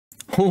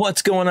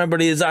What's going on,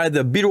 everybody? It's I,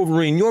 the Beat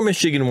Wolverine, your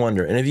Michigan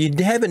Wonder. And if you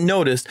haven't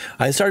noticed,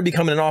 I started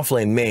becoming an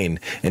offlane main,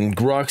 and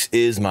Grux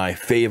is my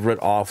favorite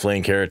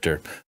offlane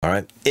character. All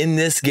right. In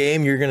this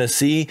game, you're going to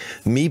see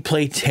me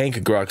play tank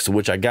Grux,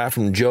 which I got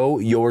from Joe,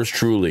 yours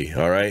truly.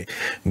 All right.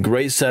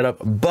 Great setup.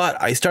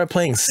 But I started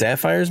playing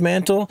Saphir's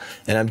Mantle,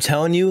 and I'm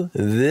telling you,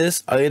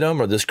 this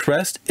item or this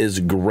crest is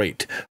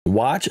great.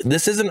 Watch.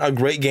 This isn't a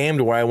great game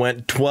to where I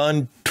went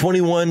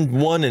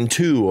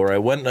 21-1-2, or I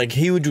went like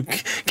huge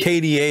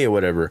KDA or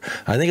whatever.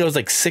 I think it was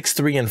like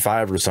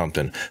 6-3-5 or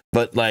something.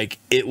 But like,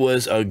 it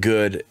was a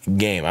good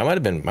game. I might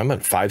have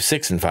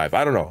 5-6-5.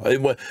 I don't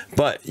know.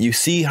 But you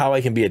see how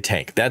I can be a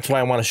tank. That's why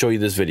I want to show you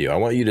this video. I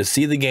want you to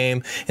see the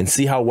game and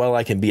see how well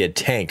I can be a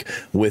tank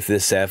with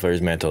this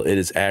Saphir's Mantle. It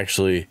is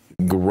actually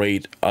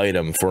great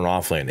item for an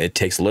offlane. It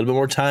takes a little bit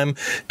more time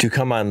to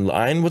come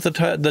online with the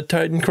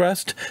Titan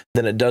crest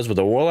than it does with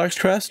the Warlock's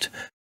crest,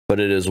 but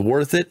it is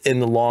worth it in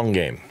the long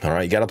game. All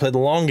right, you got to play the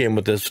long game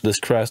with this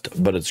crest,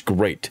 but it's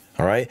great.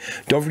 All right,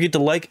 don't forget to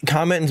like,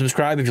 comment, and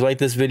subscribe if you like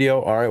this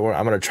video. All right,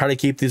 I'm gonna try to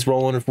keep these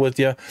rolling with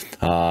you,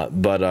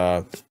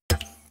 but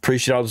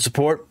appreciate all the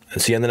support,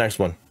 and see you in the next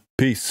one.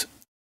 Peace.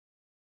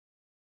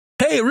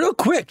 Hey, real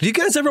quick, do you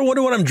guys ever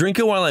wonder what I'm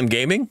drinking while I'm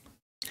gaming?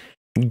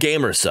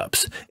 Gamer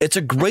Subs. It's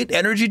a great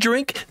energy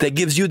drink that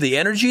gives you the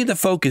energy, the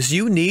focus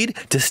you need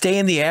to stay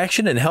in the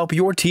action and help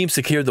your team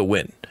secure the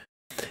win.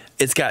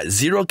 It's got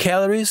 0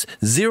 calories,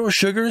 0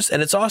 sugars,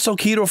 and it's also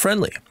keto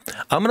friendly.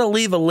 I'm going to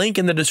leave a link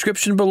in the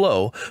description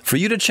below for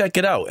you to check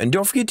it out. And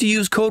don't forget to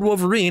use code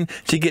Wolverine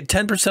to get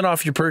 10%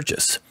 off your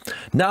purchase.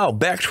 Now,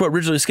 back to our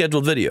originally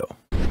scheduled video.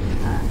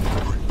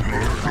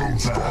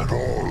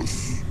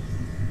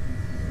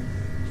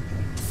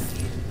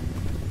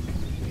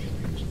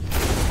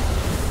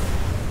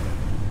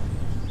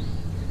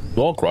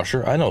 Skull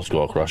Crusher. I know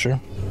Skull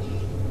Crusher.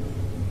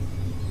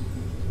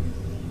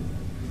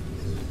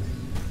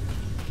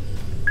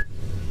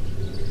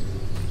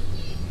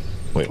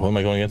 Wait, what am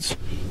I going against?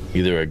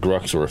 Either a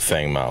Grux or a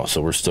Fang Mao,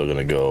 so we're still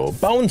gonna go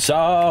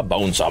Bonesaw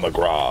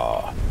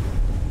McGraw.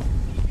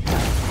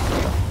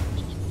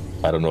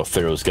 I don't know if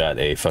Pharaoh's got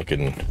a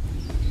fucking...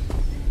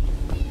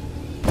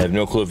 I have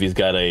no clue if he's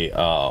got a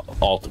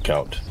alt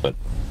account, but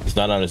it's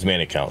not on his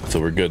main account, so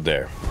we're good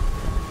there.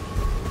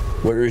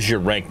 Where is your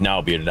rank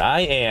now, Bearded?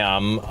 I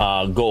am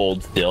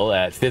gold still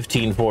at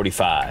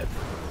 1545.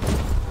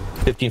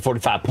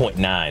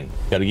 1545.9.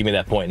 Gotta give me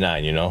that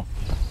 0.9, you know?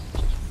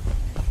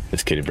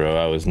 Just kidding, bro.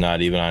 I was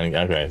not even on.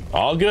 Okay,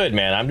 all good,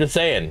 man. I'm just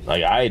saying,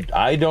 like,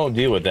 I don't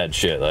deal with that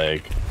shit.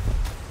 Like,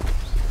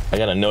 I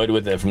got annoyed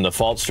with it from the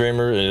fault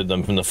streamer,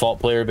 from the fault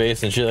player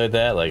base and shit like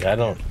that. Like, I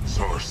don't.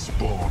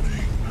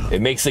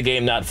 It makes the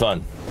game not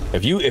fun.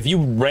 If you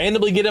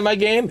randomly get in my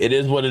game, it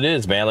is what it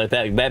is, man. Like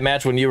that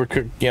match when you were,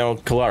 you know,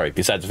 Kalari.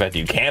 Besides the fact that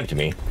you camped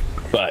me,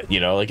 but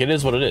you know, like, it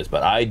is what it is.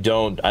 But I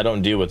don't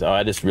deal with. Oh,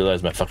 I just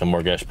realized my fucking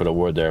Morgesh put a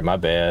word there. My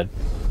bad.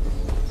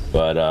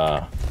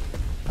 But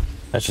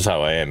that's just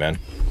how I am, man.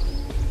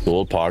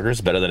 Gold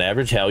poggers, better than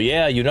average. Hell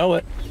yeah, you know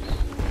it.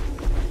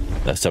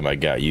 Last time I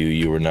got you,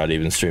 you were not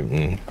even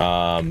streaming.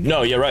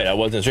 No, you're right. I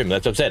wasn't streaming.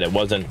 That's what I said. It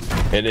wasn't.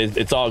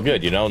 It's all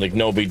good, you know. Like,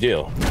 no big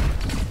deal.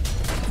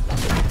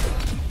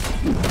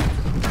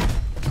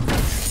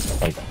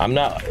 Like, I'm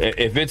not.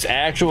 If it's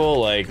actual,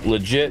 like,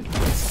 legit,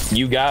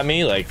 you got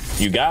me. Like,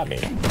 you got me.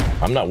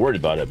 I'm not worried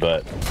about it,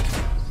 but.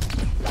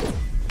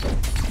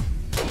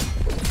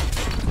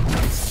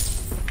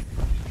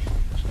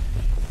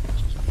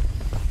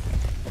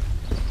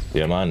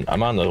 Yeah,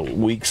 I'm on the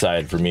weak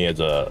side for me as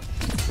a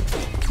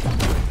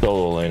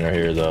solo laner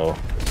here, though.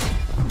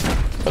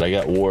 But I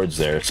got wards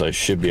there, so I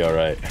should be all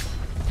right.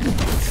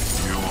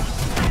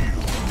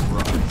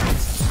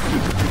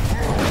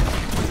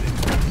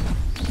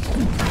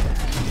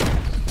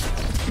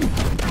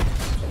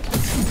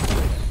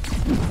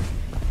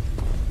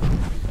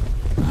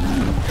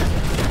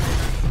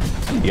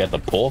 You got the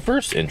pull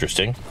first?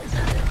 Interesting.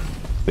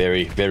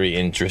 Very, very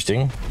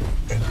interesting.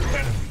 An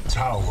enemy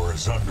tower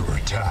is under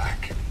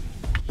attack.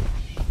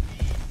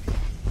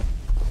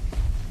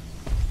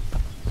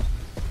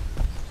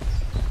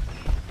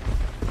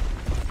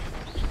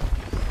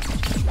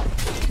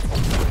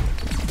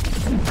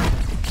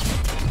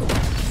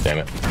 Damn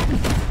it.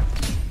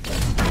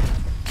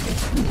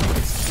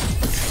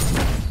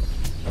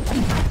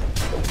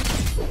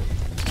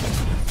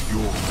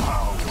 Your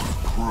power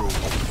grows.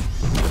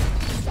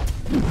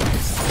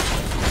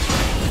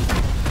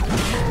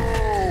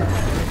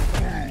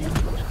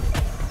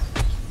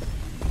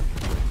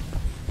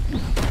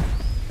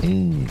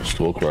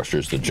 Skull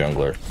Crusher's the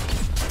jungler.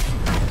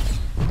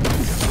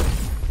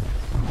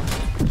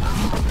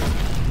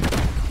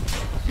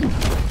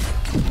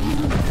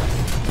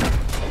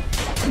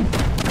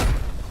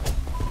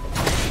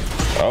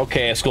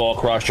 Okay, Skull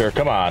Crusher,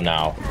 come on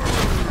now.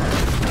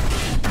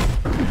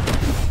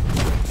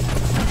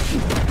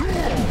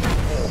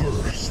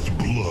 First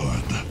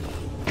blood.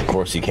 Of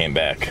course he came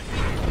back.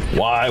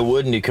 Why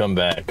wouldn't he come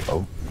back?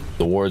 Oh,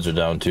 the wards are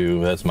down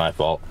too. That's my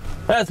fault.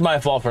 That's my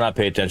fault for not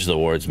paying attention to the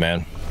wards,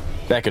 man.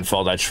 Back in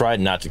Fault, I tried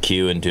not to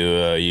queue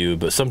into you,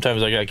 but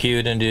sometimes I got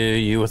queued into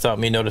you without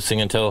me noticing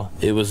until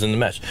it was in the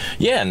match.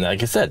 Yeah, and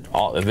like I said,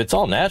 if it's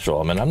all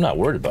natural, I mean, I'm not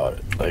worried about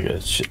it. Like,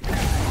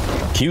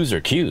 queues are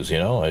queues, you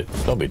know?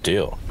 It's no big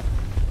deal.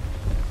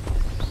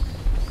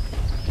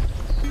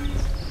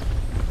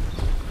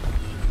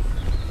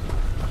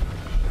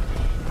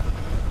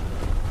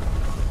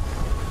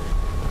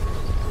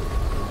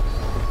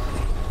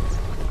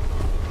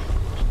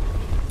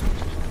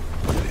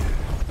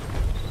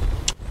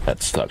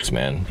 That sucks,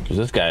 man. Because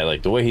this guy,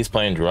 like, the way he's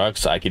playing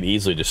Grux, I could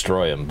easily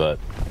destroy him, but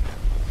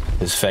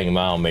his Feng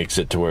Mao makes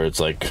it to where it's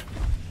like...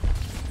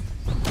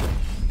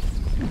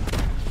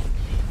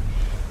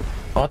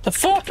 What the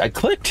fuck? I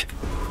clicked!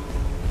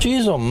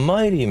 Jeez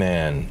almighty,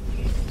 man.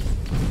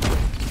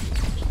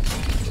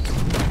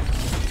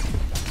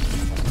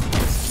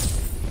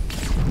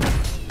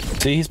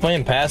 See, he's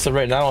playing passive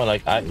right now, and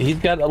like, he's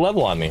got a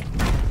level on me.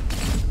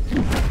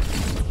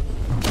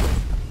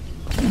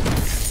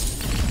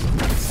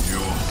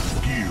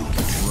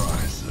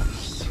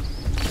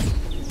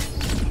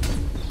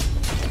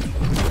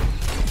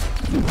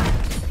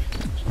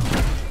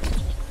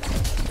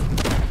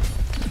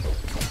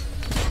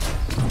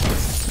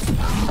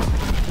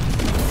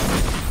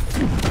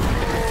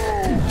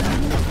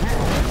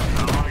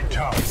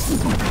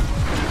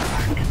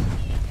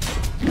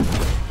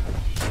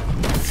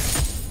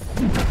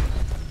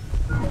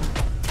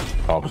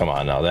 Oh, come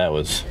on now, that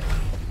was...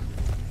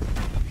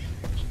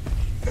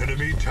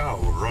 Enemy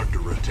tower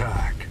under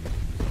attack.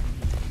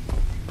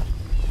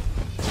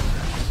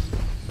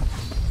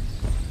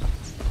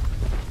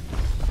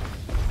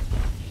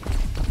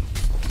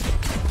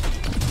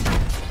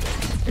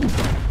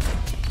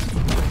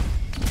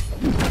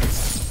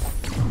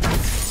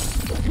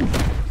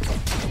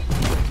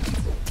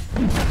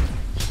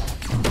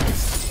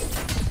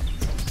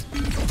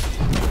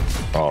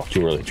 Oh,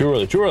 too early, too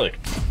early, too early.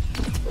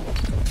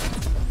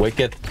 Wake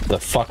it the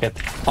fuck it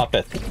up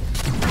it.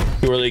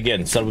 Too early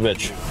again, son of a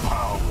bitch.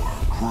 Power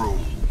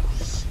grows.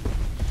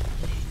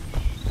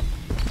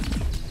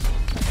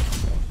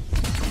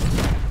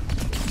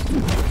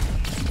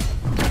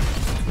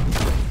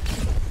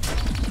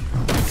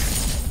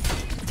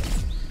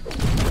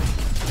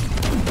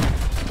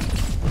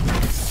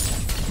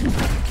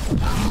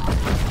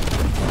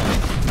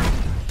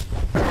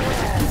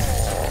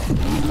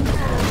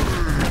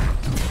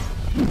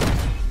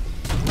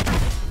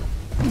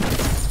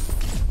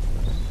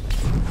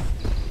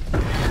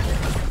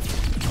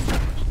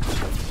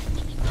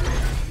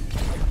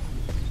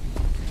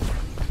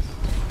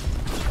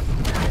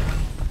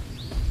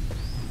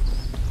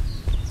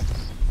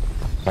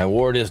 My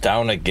ward is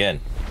down again.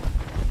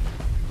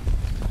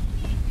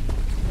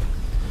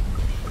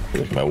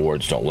 My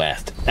wards don't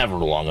last ever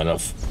long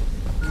enough.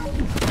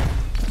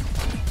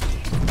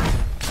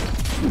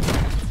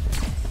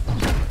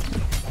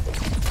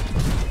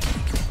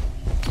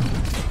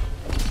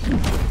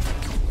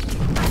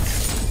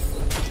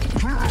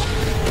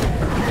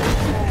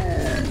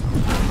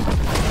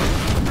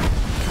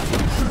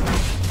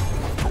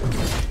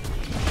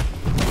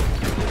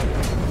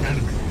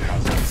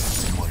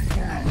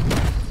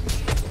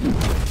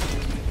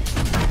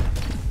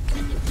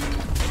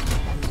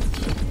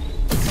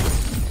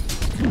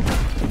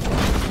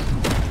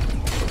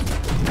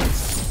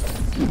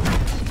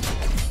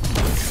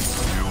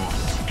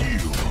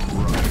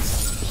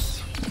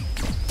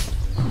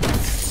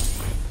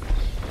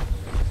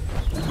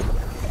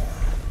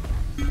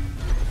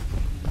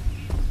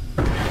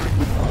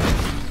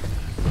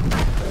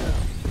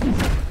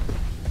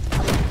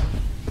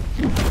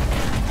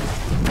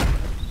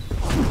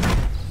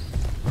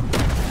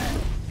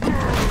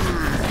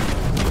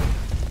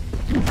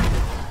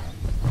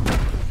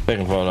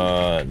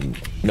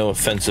 No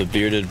offensive,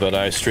 Bearded, but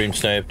I stream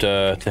sniped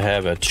to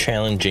have a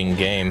challenging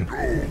game.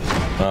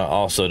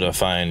 Also to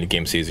find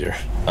games easier.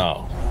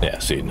 Oh, yeah,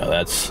 see, no,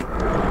 that's...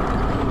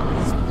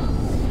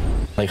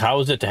 Like, how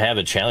is it to have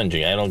it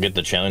challenging? I don't get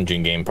the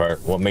challenging game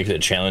part. What makes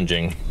it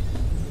challenging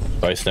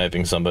by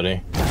sniping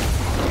somebody?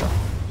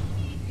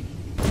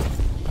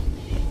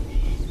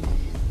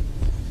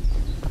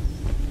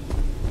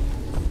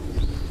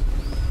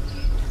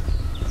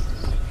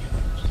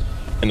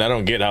 And I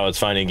don't get how it's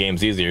finding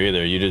games easier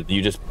either.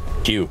 You just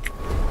queue.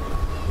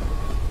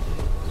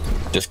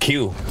 Just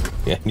queue.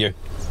 Yeah,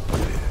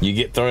 you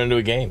get thrown into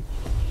a game.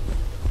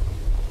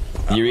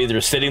 You're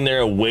either sitting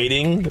there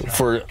waiting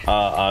for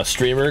a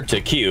streamer to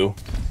queue,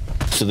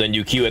 so then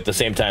you queue at the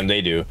same time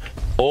they do,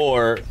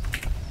 or,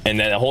 and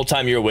then the whole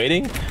time you're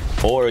waiting,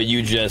 or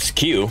you just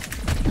queue,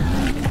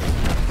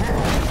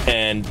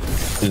 and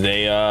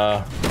they,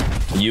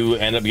 you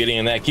end up getting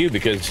in that queue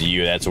because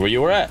that's where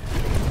you were at.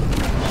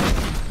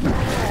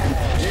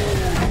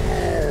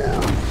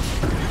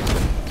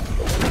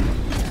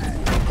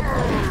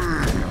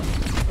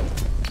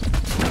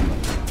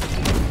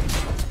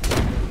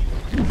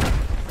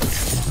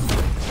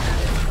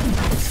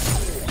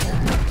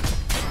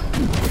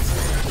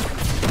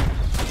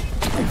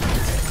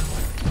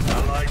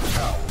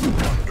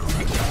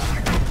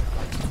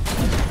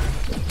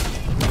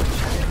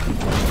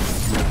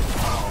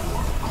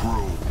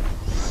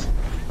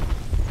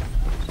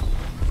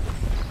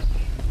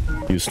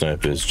 You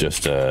snipe is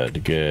just to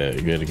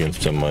get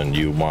against someone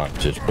you want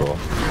to pull.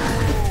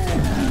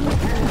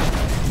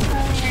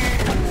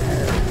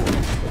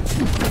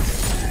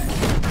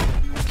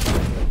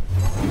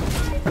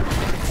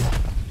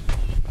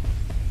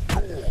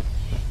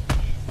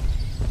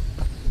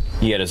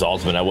 He had his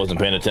ultimate. I wasn't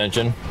paying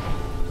attention.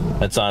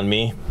 That's on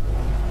me.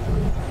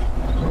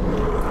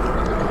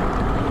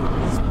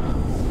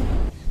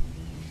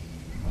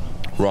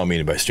 Raw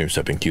meaning by stream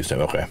sniping, Q snipe.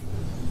 Okay.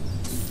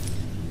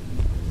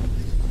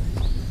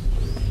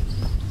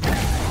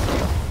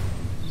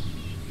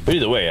 But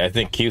either way, I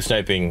think Q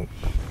sniping,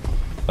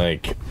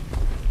 like,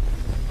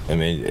 I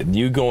mean,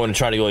 you go and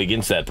try to go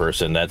against that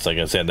person. That's, like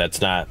I said,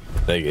 that's not,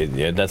 like,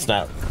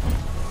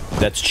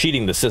 that's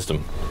cheating the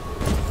system.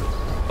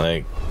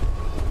 Like,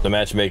 the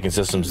matchmaking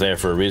system's there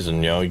for a reason.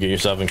 You know, you get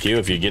yourself in queue.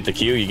 If you get the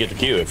queue, you get the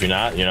queue. If you're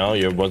not, you know,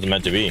 it wasn't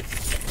meant to be.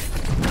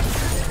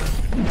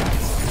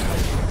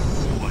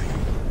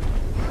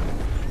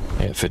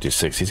 Yeah,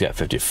 56. He's got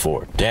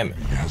 54. Damn it.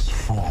 He has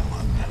fallen.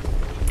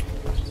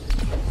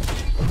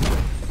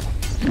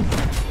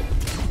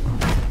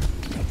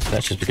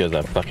 That's just because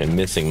I'm fucking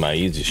missing my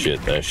easy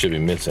shit that I should be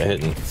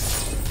hitting.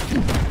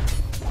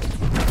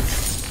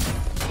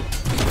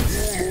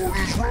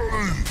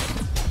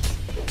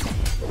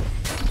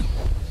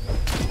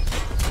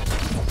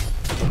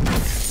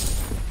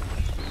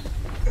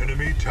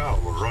 Enemy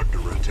tower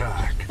under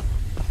attack.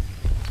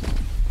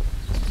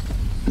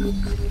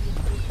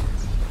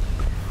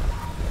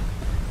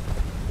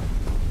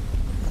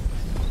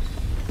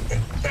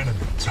 An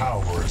enemy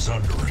tower is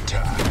under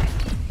attack.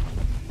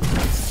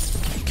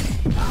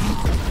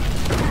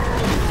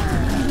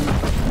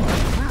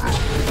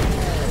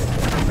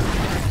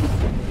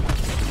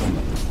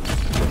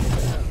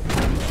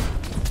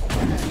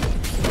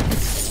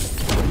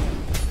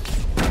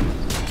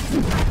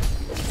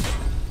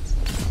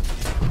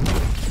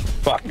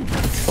 Fuck.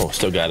 Oh,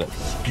 still got it.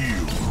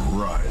 Skill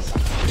rise.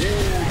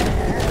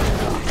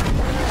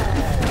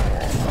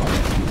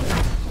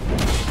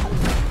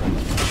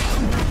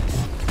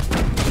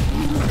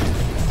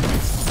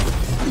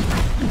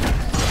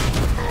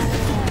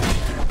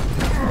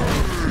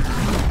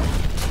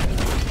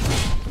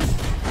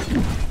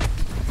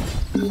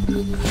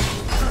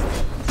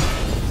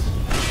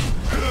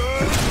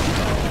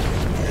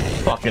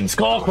 Fucking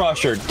Skull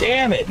Crusher.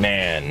 Damn it,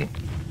 man.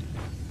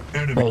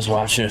 I was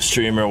watching a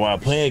streamer while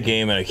playing a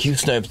game and I Q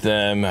sniped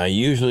them. I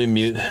usually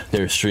mute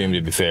their stream,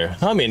 to be fair.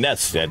 I mean,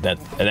 that's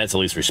at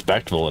least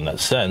respectable in that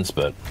sense,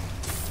 but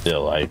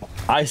still,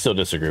 I still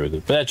disagree with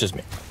it. But that's just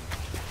me.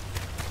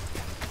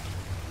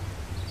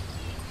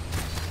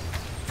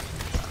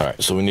 All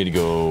right, so we need to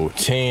go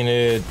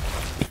tainted.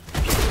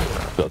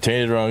 Spelled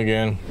tainted wrong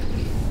again.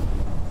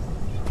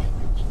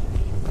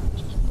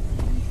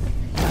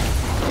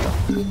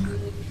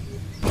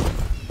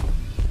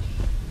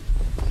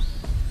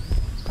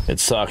 It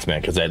sucks,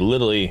 man, because I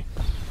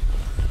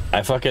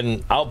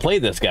fucking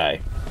outplayed this guy.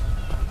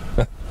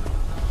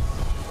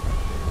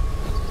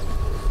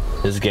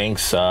 His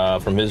ganks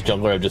from his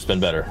jungler have just been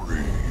better. You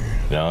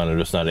know, and I'm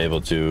just not able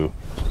to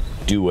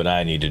do what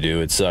I need to do.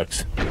 It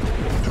sucks.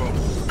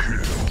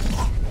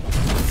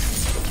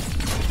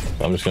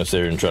 I'm just gonna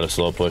sit here and try to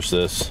slow push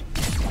this.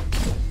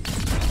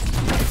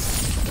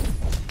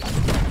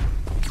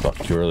 Fuck,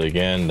 too early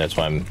again. That's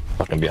why I'm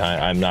fucking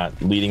behind. I'm not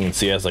leading in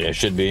CS like I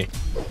should be.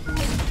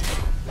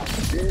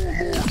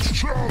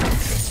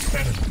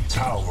 Enemy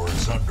tower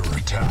is under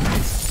attack.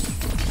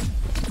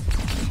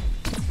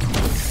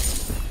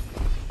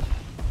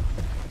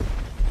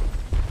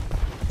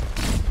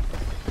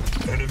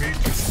 Enemy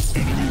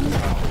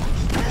tower.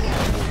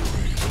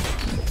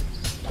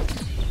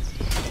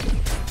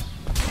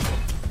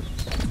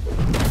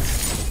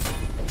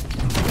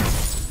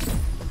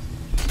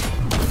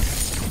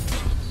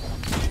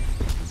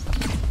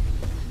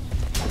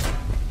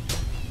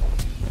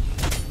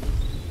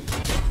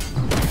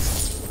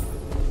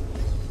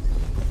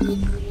 An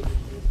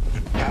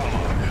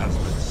ally has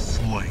been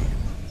slain.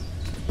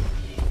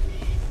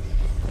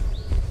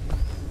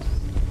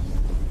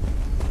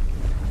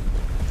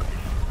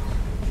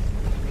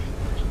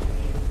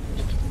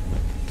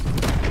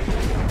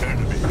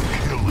 Enemy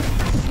killing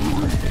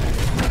spree.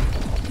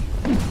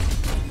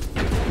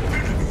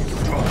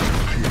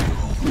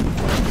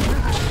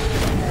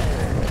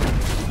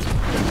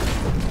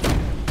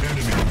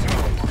 Enemy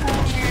double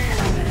kill. Enemy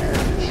tower.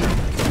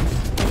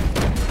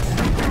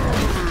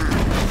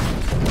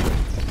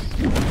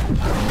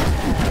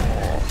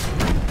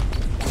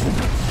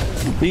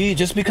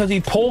 Just because he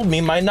pulled me,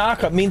 my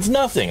knockup means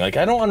nothing. Like,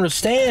 I don't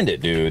understand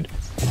it, dude.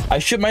 My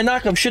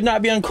knockup should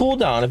not be on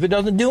cooldown if it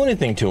doesn't do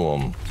anything to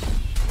him.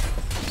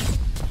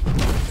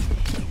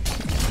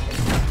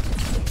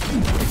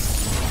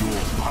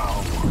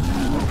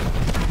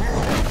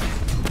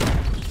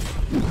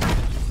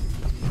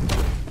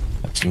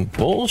 That's some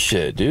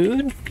bullshit,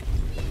 dude.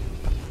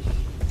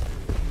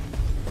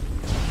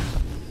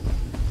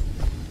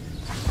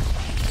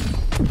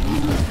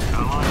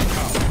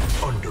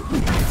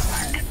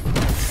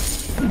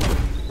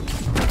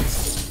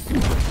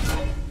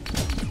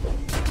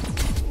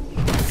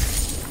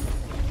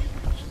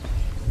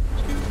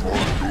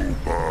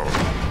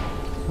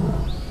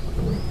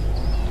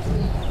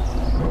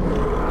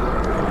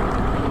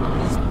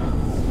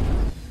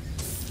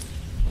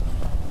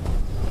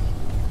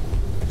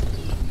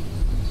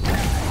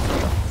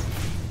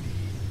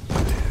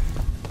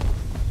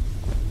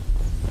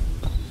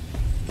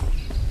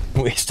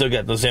 We still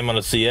got the same amount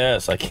of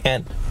CS. I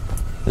can't.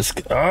 This.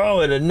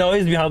 Oh, it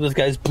annoys me how this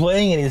guy's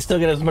playing and he still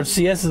got as much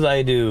CS as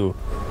I do.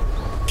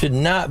 Should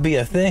not be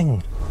a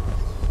thing.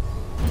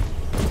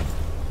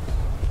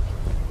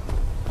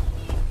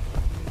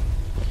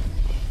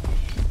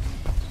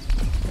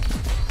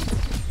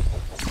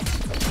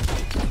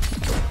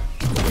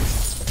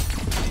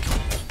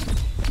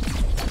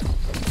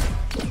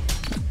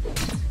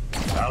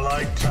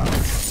 Allied tower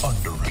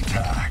under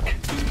attack.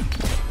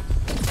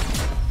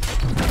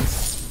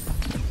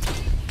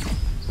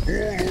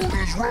 Warlord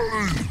is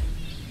ready.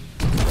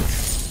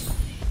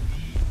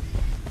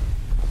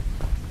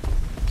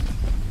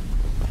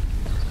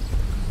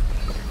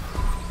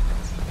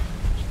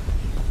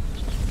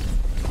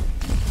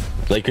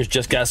 Lakers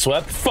just got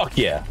swept? Fuck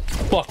yeah.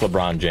 Fuck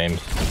LeBron James.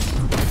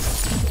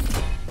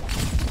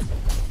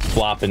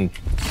 Flopping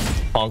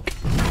punk.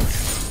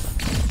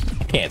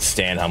 I can't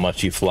stand how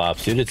much he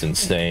flops, dude. It's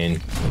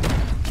insane.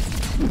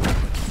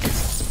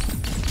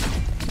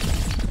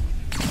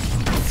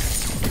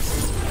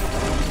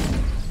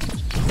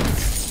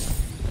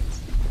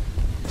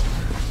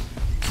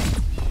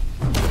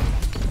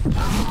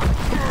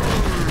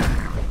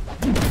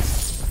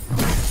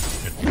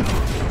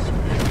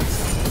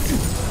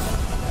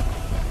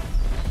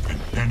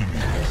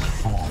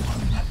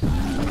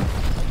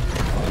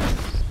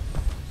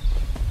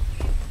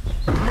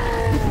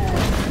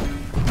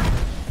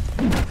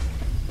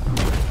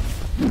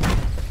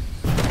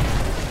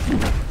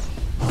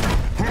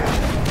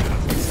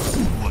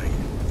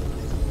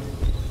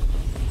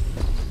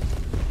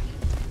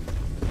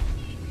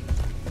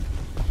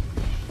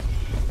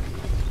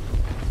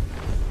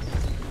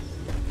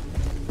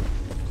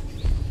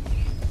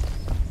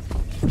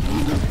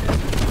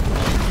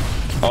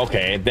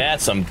 Okay,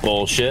 that's some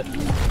bullshit.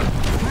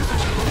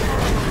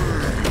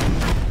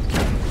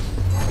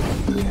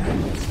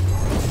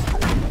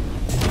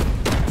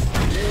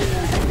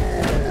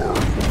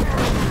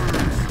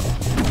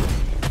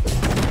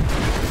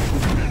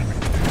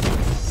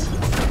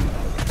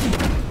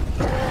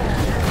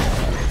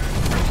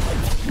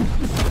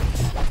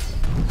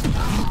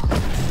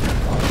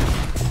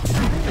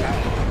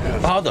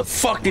 How the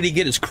fuck did he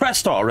get his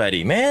crest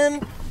already,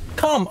 man?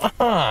 Come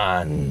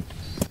on.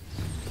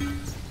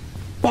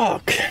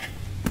 Fuck.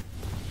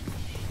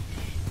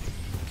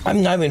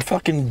 I'm not even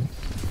fucking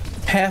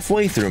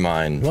halfway through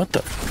mine. What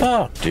the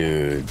fuck,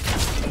 dude?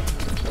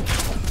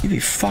 You be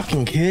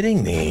fucking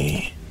kidding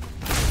me.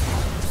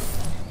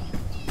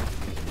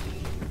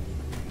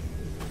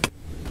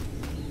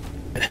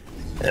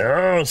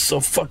 Oh, it's so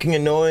fucking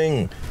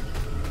annoying.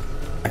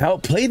 I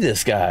outplayed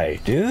this guy,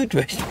 dude.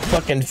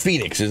 Fucking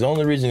Phoenix is the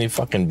only reason he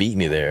fucking beat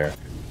me there.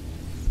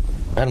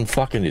 Had him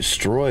fucking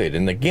destroyed.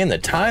 And again, the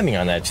timing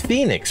on that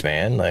Phoenix,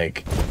 man,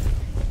 like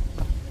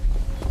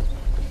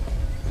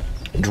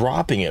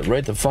dropping it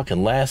right the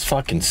fucking last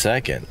fucking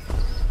second.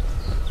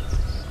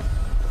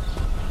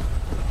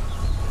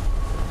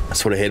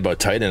 That's what I hate about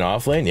Titan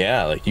off lane.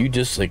 Yeah, like you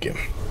just like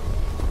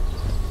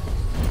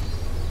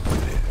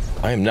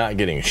I am not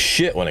getting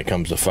shit when it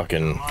comes to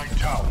fucking My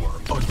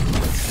tower under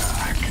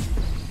attack.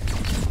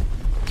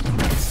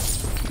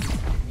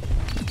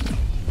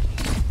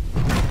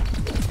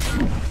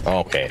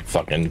 okay,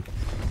 fucking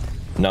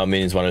now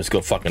minions want to just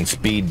go fucking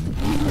speed.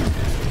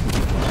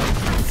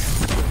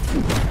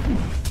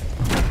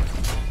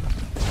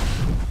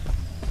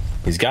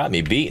 He's got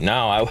me beat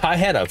now. I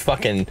had a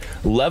fucking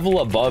level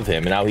above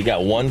him, and now he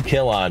got one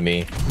kill on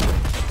me,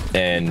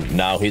 and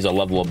now he's a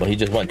level above. He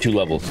just went 2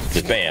 levels.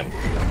 Just bam.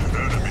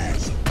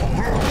 Enemies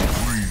are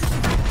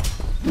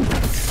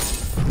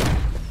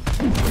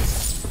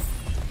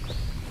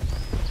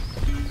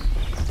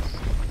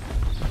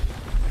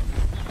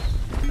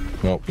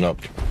Nope, nope.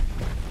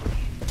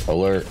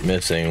 Alert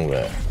missing.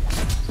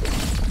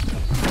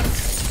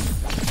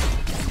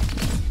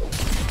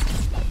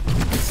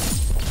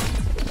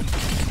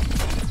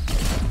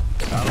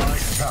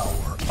 Allied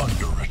tower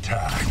under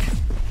attack.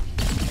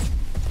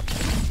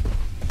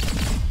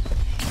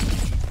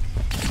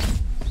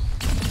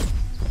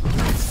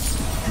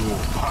 Your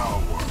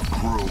power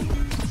grows.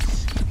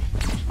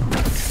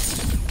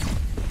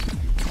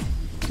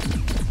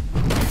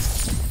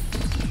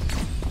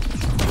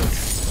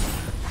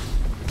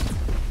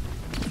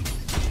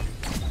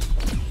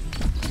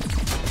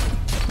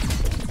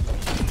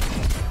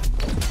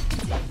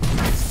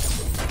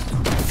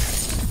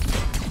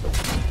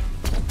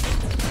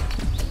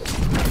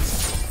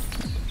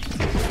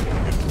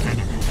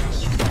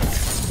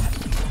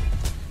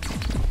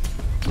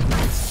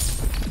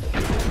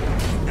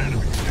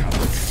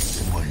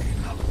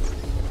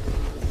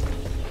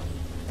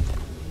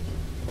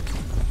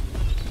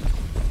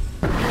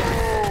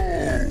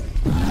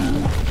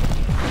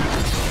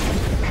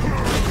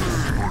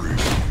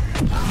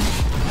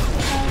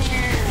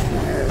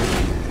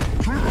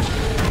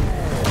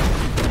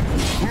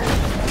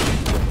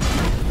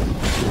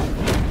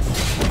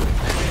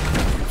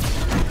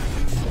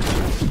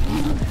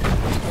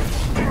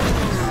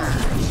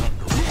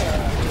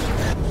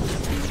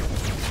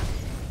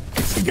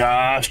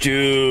 gosh,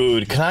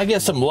 dude. Can I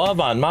get some love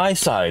on my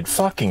side?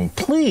 Fucking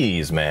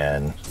please,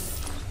 man.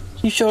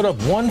 He showed up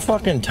one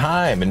fucking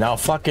time, and now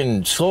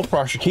fucking Soul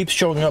Crusher keeps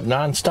showing up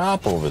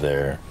non-stop over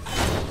there.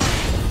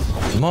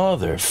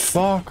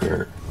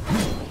 Motherfucker.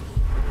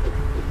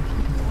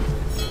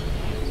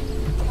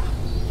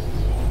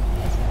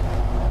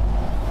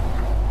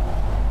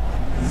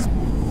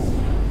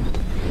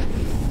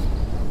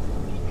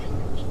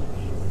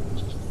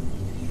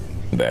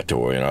 Back to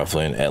Warrior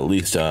offlane, at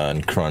least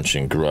on Crunch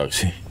and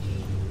Grux.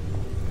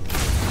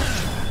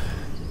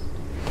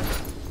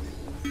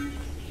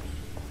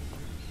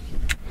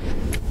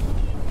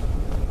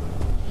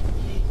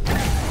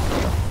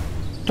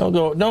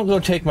 Don't go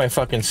take my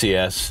fucking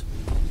CS.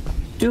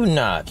 Do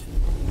not.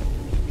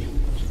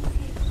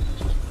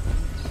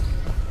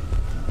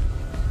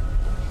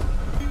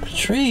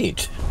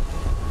 Retreat.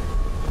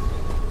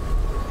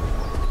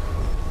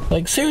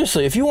 Like,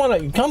 seriously, if you want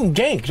to come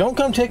gank, don't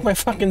come take my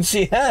fucking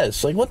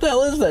CS. Like, what the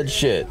hell is that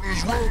shit?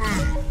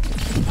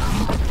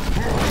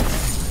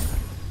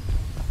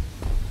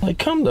 Like,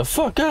 come the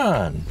fuck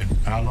on. An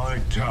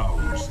allied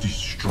tower is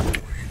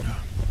destroyed.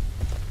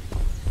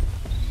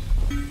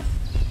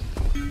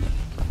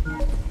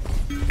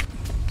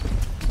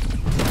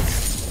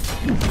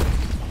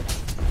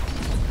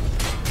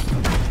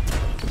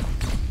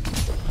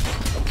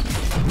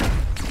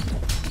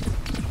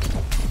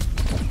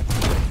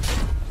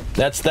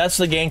 That's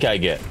the gank I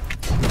get.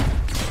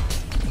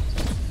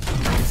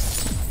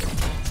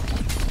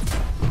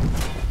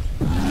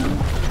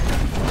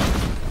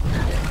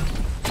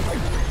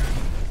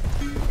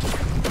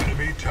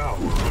 Enemy tower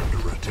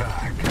under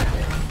attack.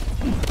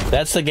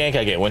 That's the gank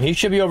I get. When he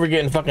should be over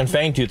getting fucking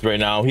Fangtooth right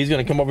now, he's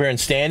gonna come over here and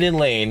stand in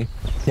lane,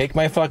 take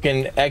my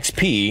fucking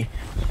XP,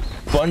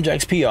 sponge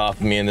XP off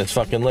of me in this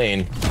fucking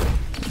lane,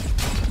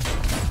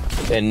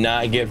 and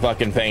not get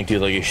fucking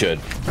Fangtooth like he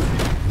should.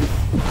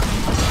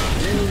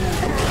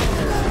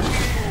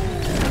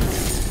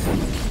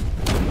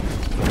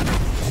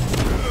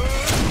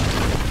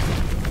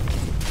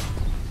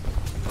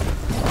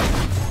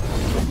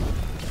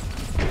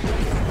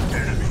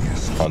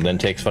 Oh, and then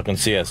takes fucking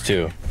CS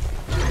too.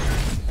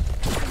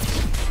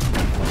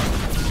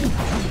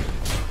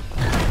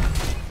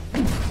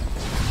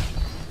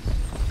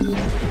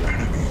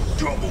 Enemy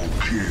double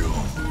kill.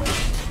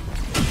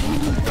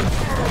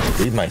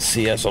 Leave my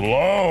CS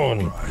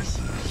alone.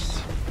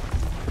 Rises.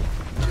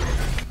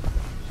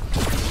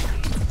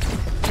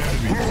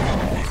 Enemy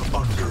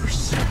tower under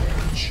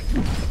siege.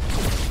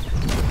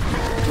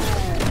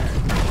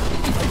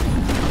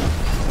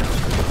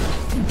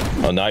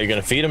 Oh, now you're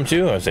gonna feed him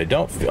too? I say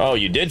don't. Oh,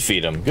 you did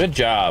feed him. Good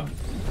job.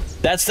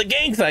 That's the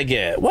ganks I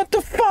get. What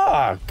the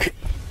fuck?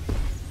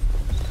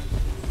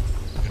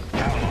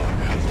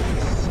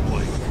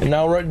 And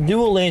now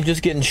dual lane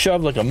just getting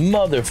shoved like a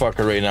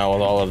motherfucker right now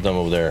with all of them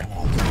over there.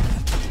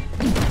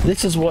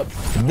 This is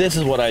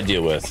what I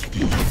deal with.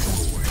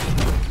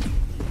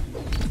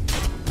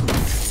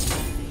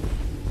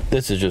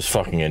 This is just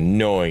fucking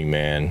annoying,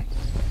 man.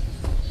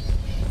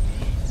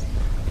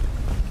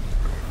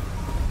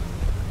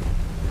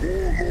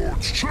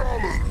 Warlord's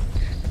challenge.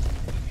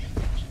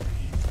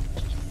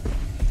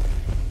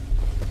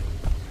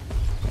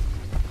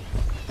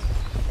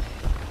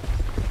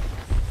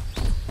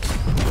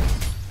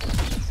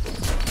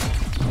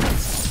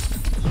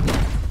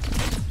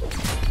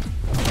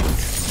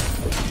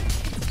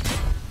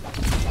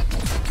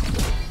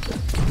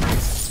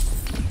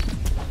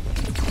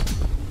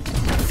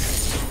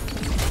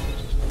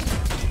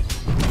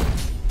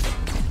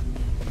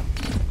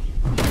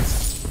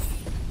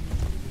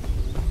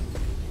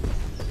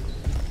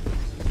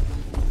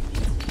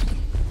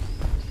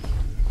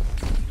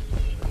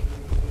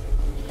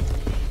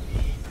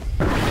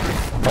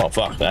 Oh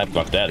fuck, that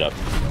fucked that up.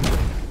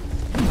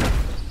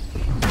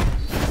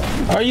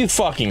 Are you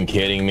fucking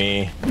kidding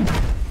me?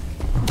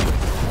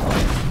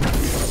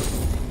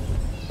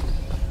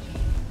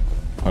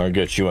 Alright,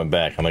 good, she went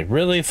back. I'm like,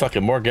 really?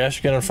 Fucking more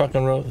Gashkin on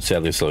fucking road?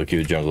 Sadly, solo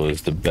queue jungle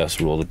is the best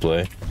role to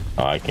play.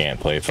 Oh, I can't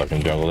play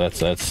fucking jungle. That's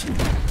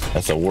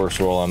the worst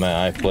role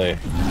I play.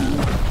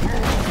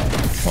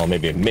 Well,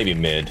 maybe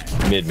mid.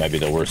 Mid might be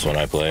the worst one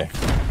I play.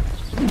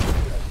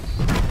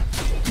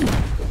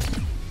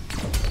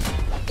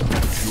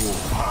 Your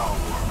power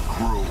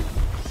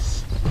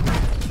grows.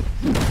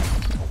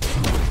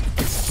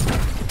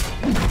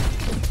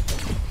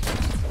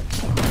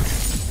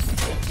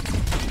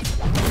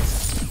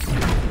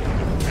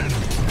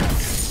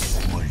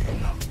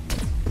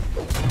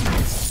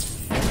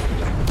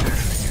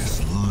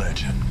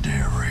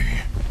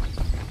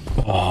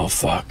 Oh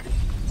fuck.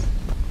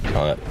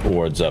 Oh, that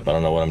ward's up. I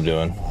don't know what I'm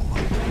doing.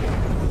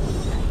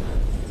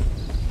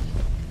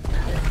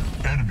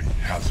 Enemy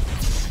has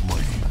been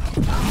slain.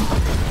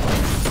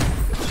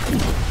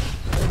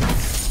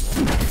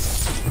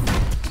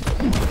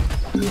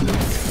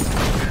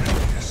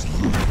 Enemy is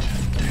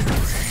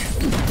legendary.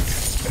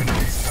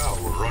 Enemy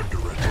tower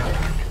under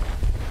attack.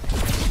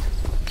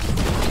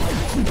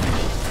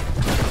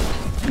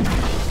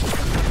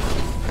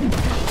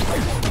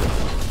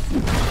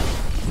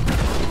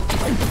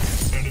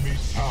 Enemy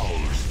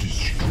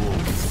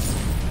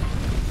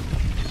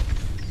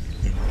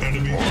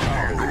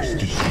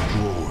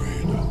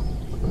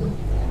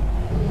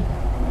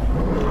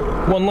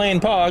one lane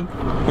pog,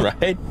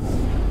 right?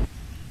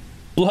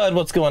 Blood,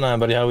 what's going on,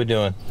 buddy? How we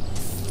doing?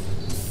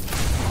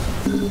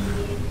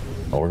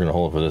 Oh, we're gonna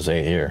hold it for this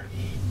 8 here.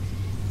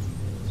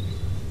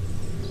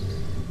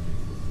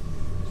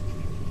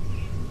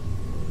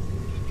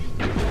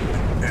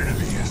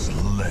 Enemy is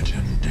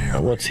legendary.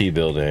 What's he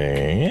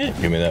building?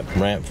 Give me that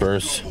ramp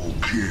first.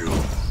 Kill.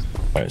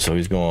 All right, so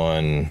he's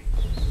going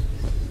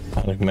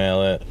Sonic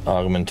Mallet,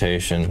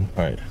 augmentation.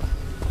 All right,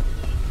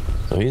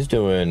 so he's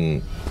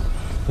doing,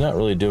 not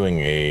really doing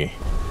a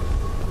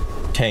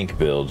tank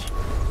build.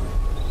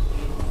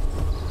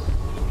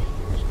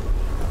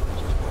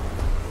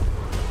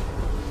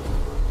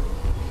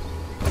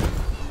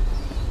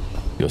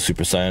 Go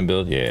Super Saiyan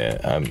build?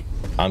 Yeah,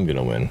 I'm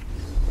gonna win.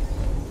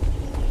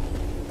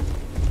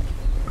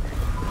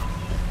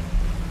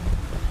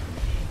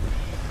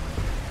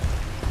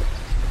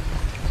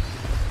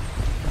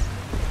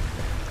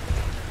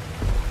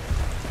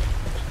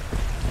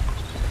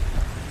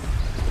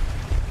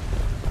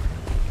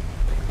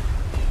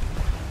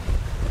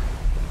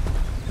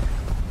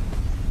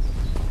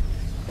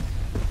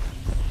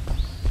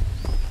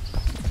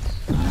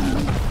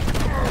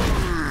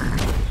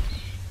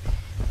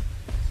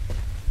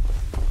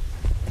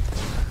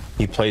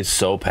 He plays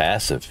so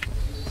passive.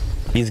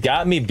 He's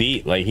got me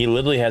beat. Like, he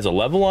literally has a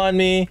level on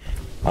me.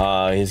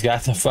 He's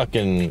got the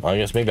fucking, I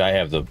guess maybe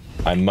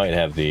I might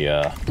have the,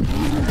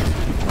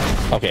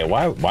 okay,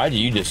 why do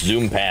you just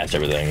zoom past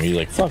everything? You're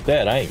like, fuck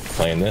that, I ain't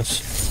playing this.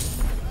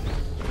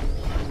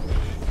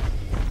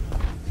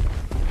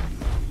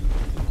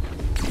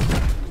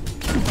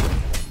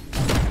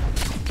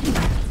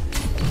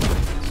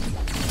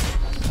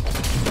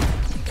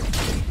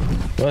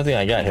 The only thing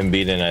I got him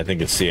beat in, I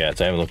think, is CS.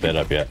 I haven't looked that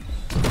up yet.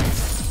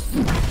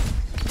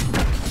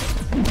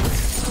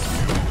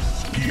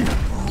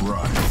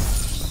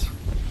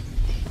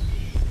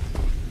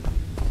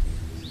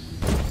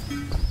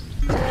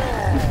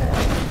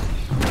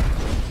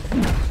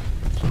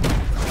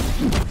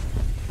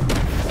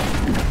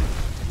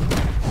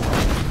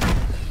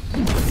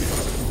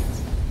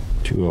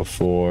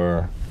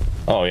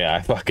 Oh yeah,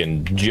 I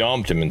fucking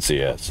jumped him in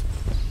CS.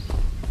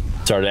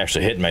 Started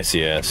actually hitting my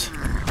CS.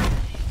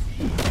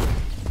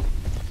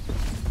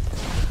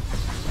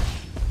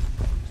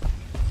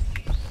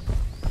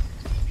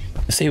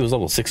 I say he was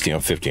level 16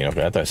 on 15.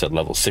 Okay, I thought I said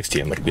level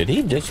 60. I'm like, did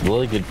he just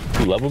really get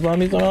 2 levels on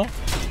me though?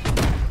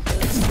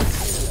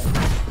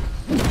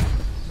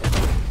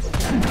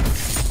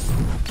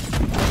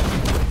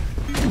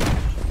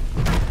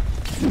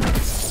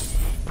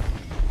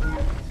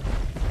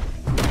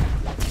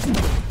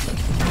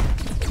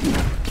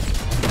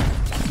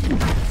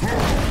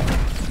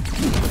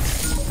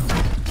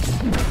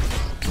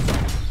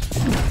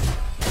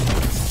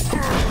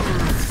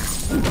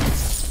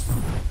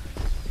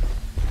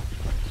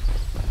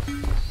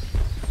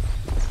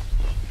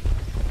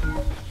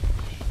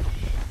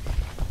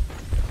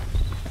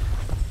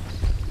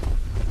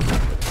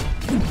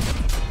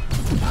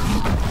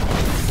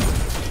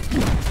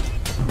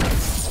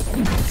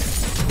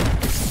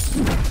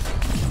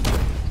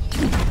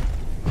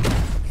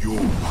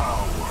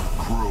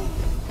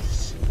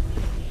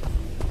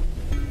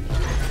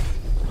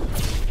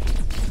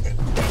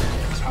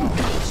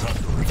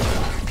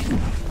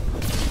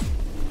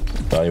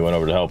 He went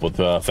over to help with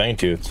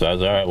Fangtooth, so I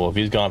was alright. Well, if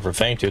he's gone for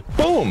Fangtooth,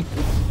 boom!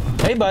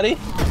 Hey, buddy!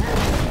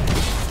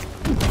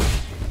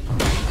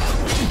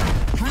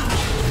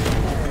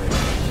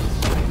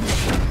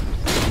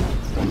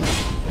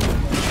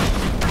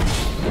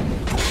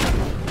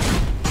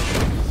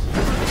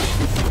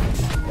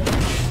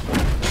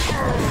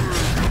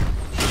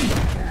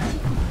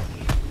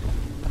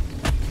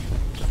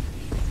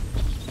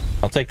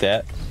 I'll take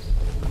that.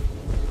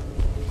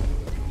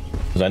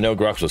 Because I know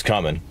Grux was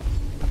coming.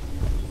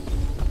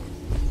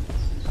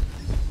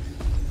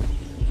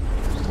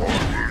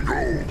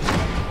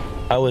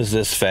 How is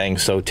this Fang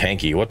so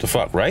tanky? What the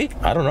fuck, right?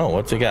 I don't know.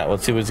 What's he got?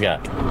 Let's see what he's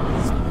got.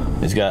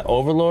 He's got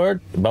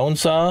Overlord,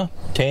 Bonesaw,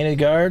 Tainted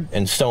Guard,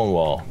 and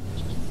Stonewall.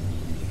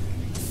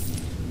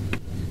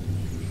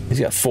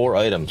 He's got 4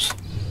 items.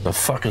 The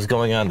fuck is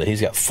going on?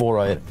 He's got 4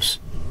 items.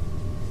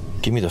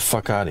 Get me the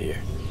fuck out of here.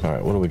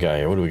 Alright, what do we got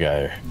here? What do we got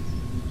here?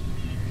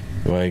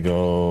 Do I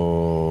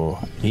go...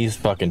 He's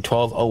fucking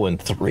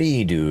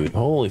 12-0-3, dude.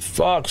 Holy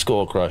fuck,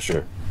 Skull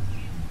Crusher.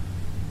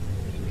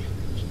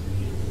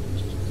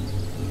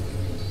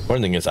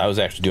 One thing is, I was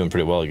actually doing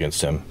pretty well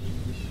against him,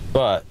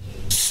 but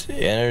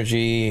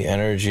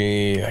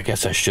energy. I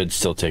guess I should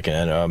still take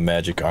an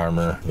magic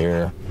armor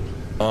here.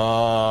 We're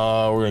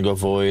gonna go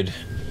void.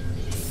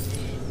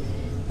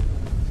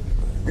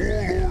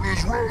 Warlord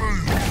is ready.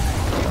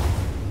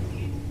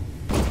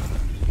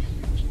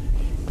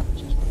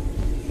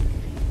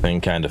 Thing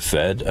kind of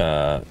fed.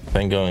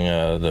 Thing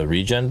going the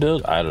regen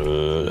build. I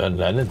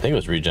didn't think it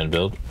was regen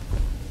build.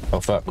 Oh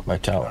fuck, my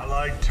tower.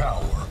 Allied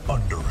tower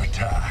under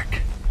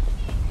attack.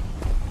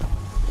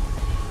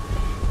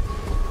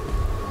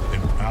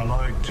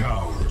 Allied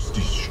towers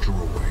destroyed.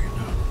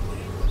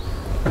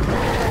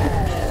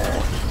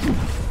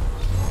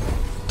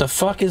 The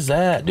fuck is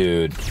that,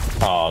 dude?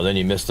 Oh, then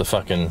you missed the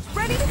fucking...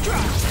 Ready to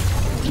drop.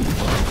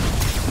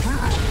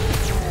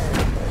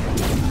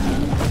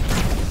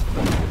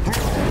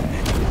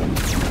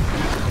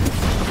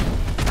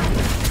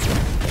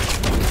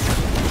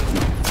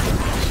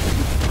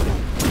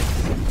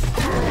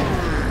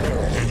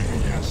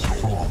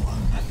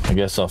 I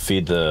guess I'll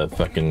feed the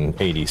fucking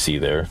ADC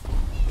there.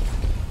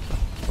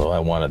 Oh, I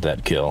wanted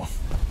that kill.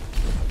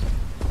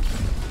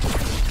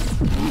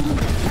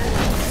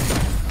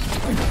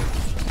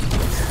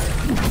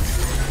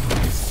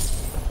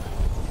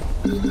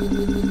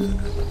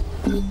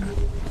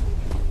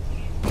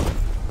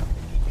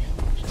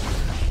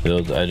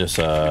 I just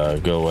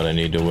go when I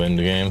need to win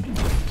the game.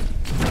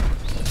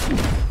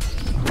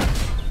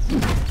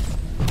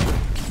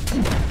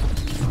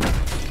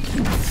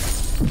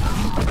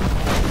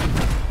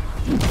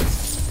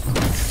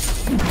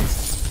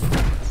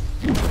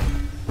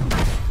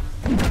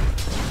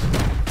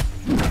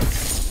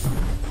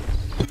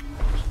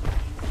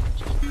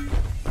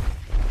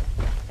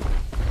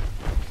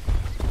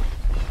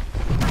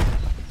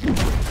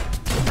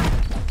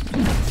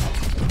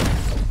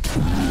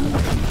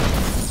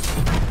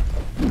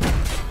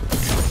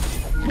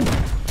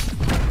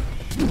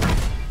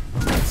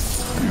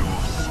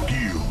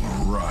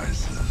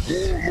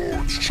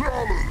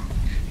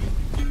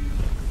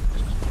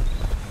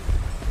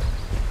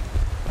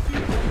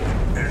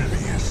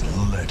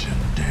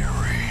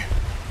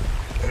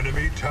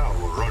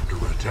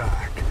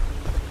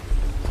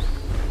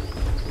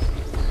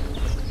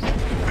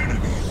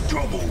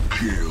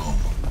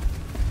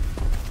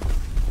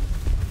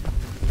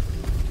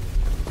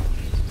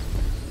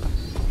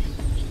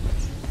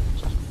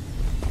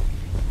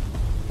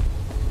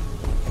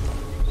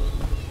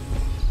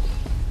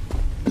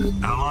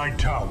 Allied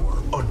tower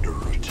under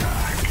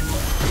attack.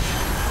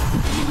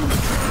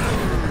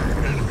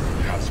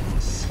 Enemy has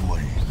been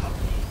slain.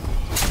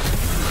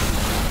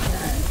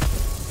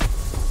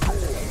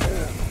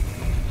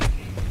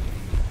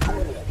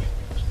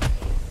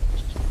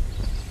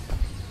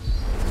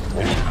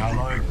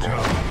 Allied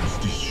tower is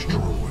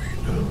destroyed.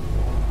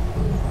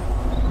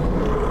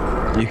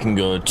 You can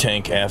go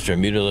tank after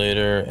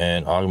mutilator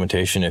and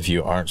augmentation if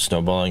you aren't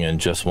snowballing and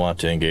just want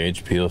to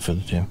engage. Peel for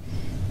the team.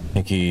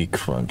 Tanky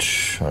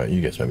crunch. All right,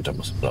 you guys maybe talk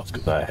about something else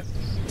because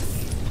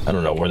I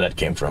don't know where that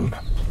came from.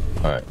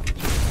 All right,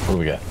 what do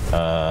we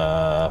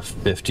got?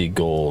 50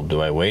 gold.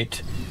 Do I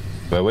wait?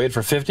 Do I wait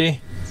for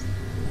 50?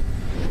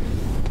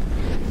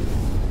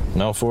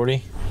 No, 40?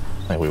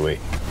 I think we wait.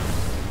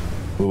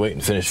 We wait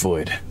and finish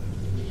void.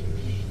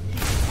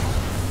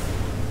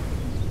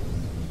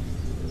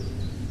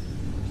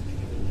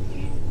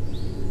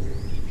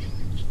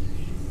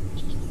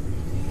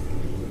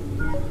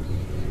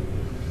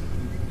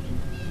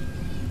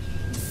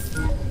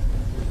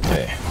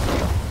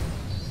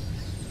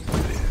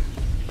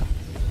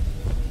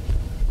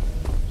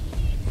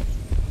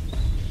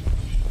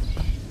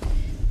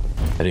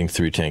 Adding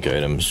 3 tank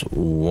items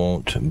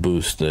won't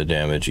boost the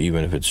damage,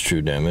 even if it's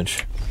true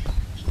damage.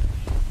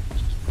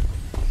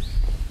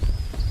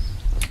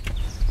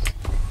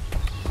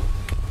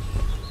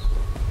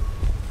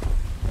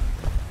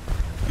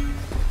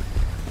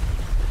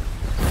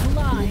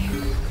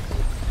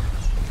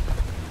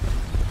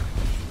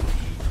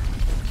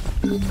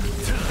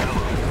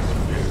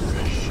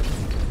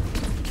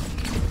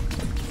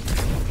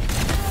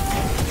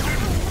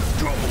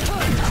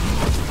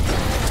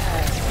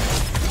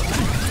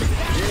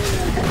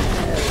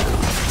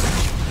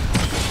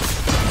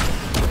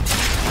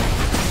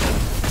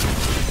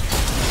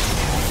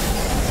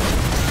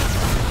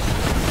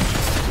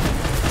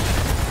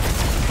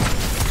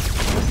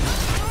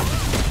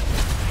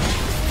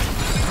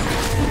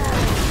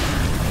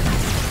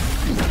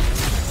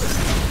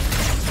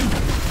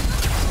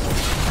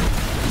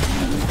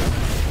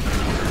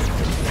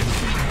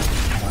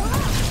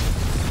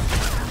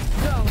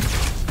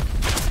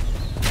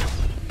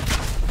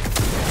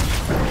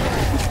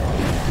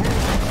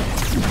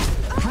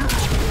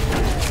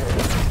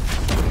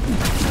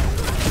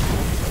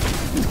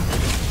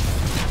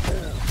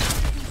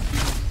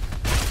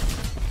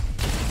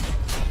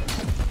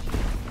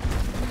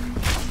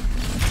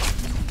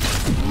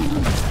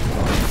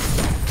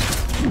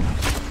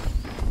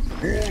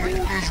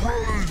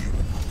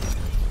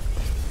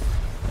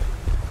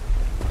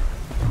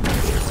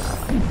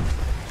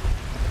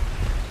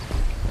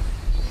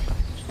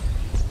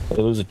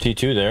 They lose a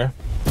T2 there.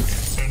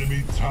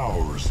 Enemy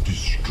towers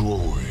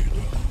destroyed.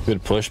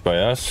 Good push by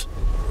us.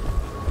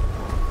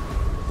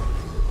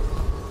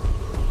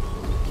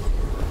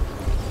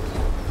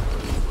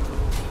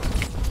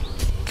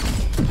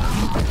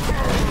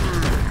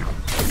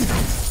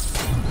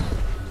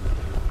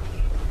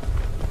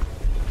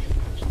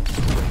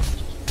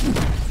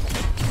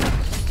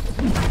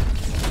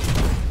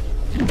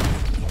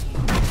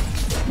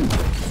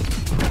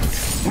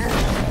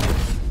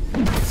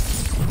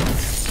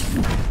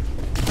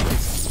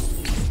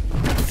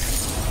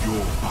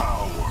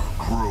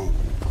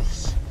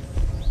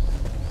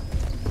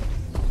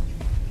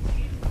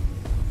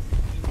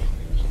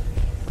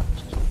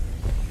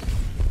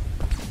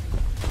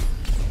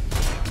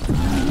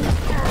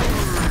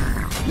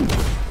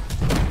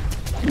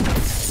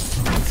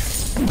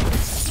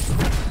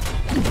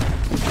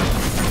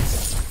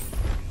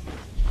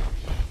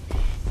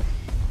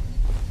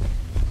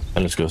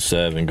 Let's go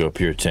 7, go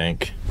pure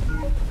tank.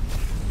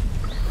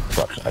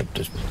 Fuck, I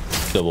just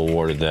double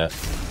warded that.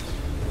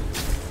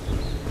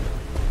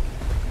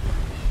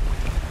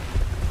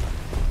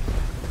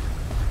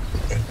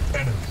 An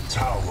enemy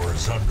tower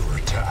is under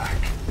attack.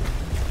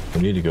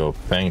 We need to go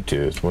Fang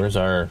Tooth. Where's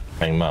our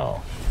Fang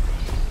Mao?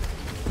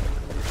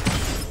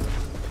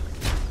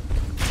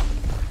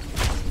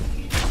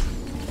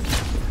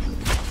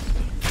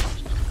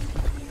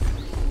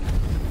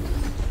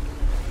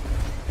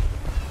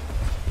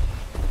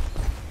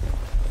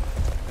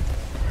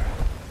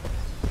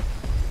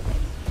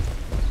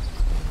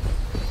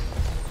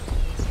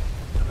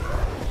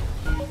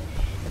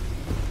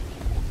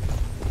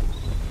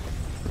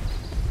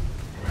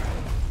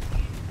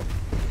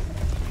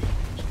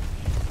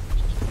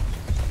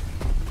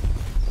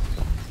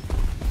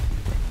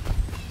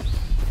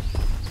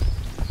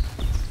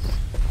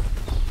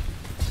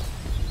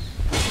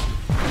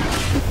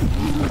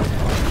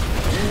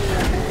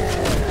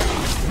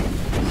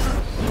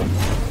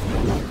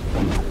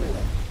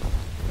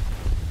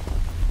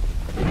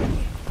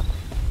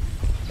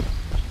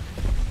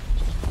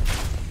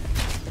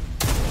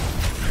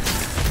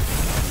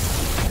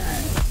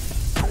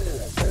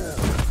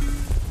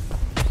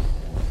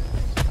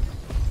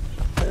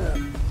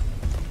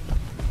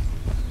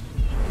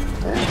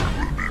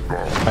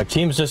 Our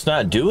team's just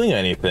not doing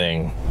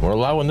anything. We're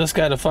allowing this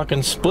guy to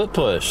fucking split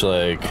push,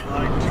 like,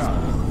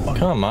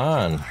 come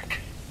on.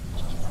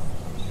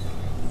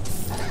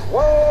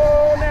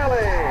 Whoa,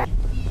 Nelly!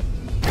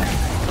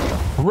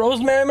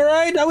 Rosemary, am I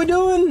right? How we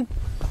doing?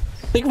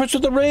 Thank you much for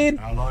the raid.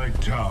 Allied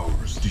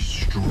towers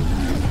destroyed.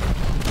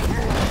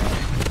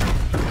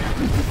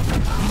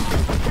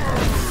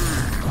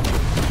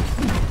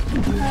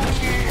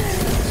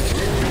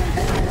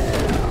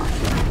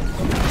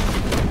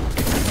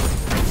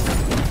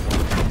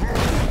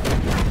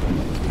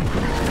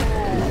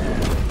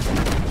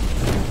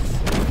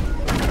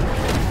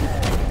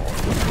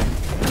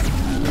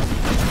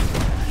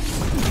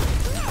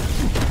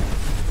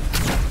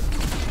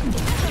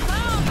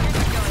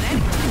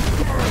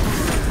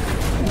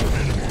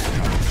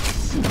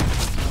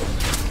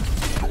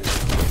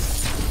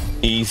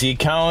 Easy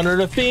counter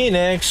to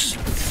Phoenix.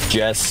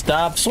 Just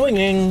stop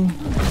swinging. Your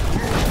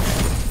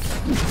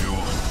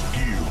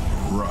skill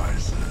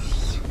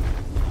rises.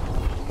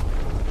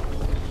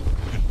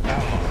 An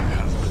ally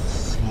has been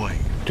slain.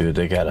 Dude,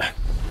 they gotta.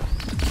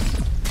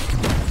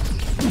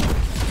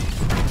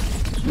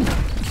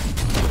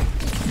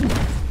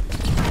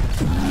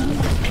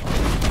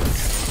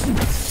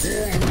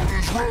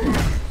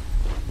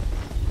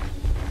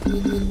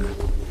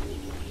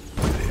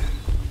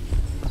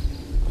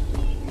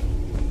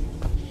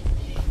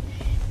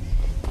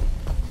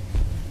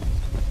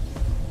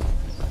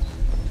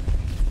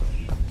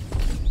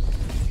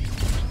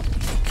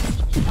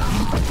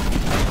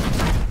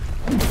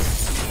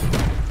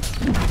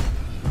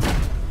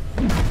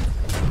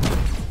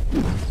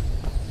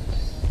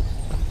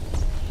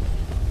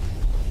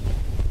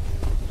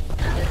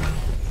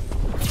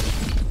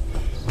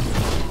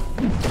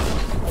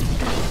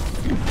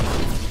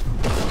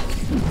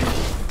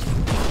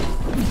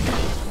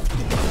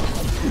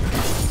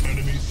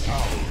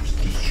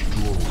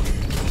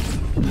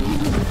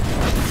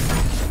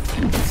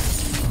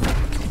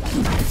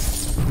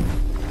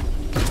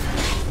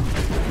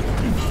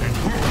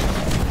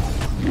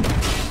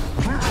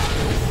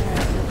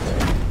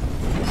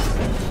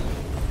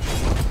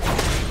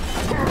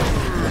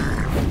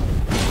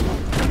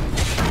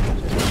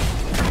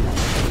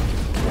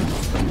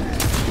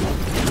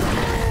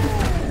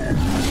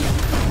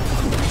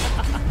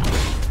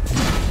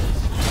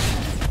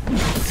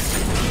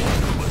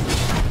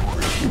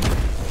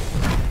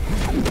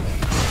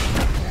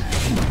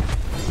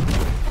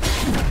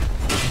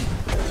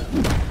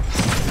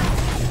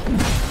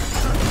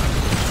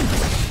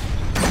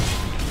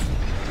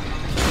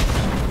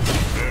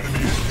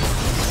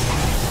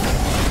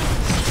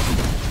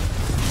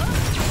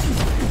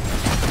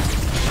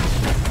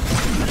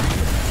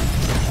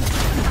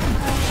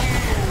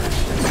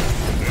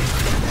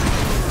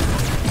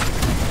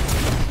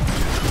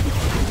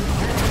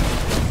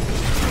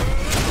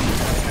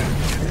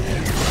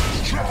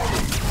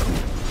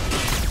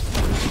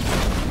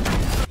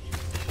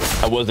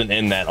 I wasn't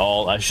in that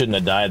all. I shouldn't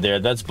have died there.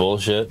 That's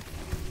bullshit.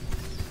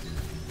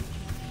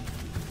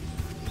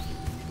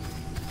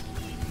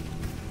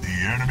 The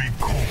enemy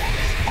core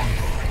is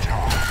under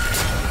attack.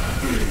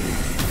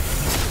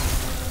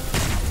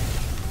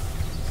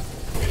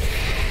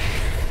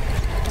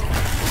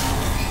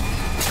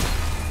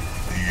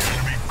 The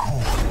enemy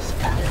core is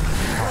under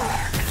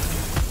attack.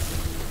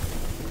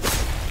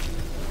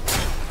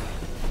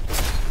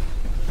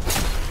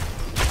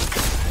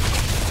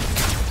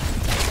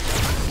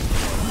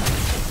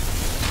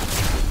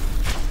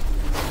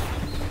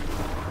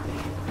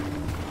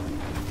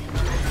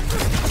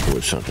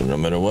 Or something, no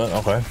matter what.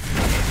 Okay.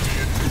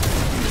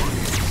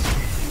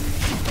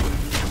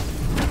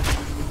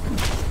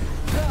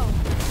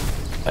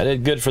 I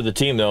did good for the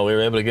team, though. We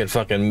were able to get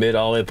fucking mid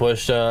all the way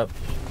pushed up.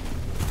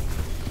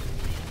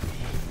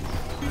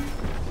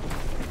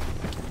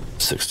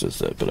 6 does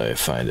that, but I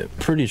find it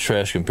pretty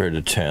trash compared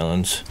to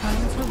Talons. Time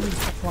to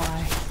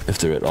resupply. If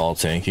they're at all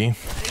tanky.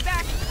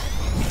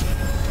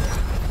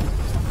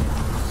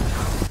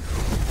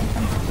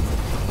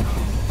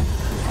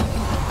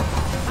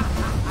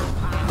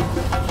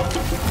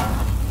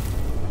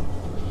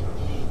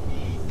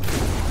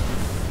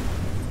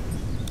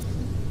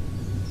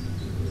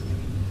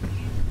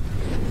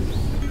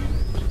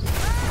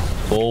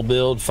 Full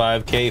build,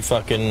 5k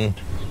fucking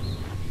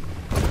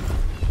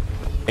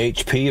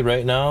HP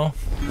right now.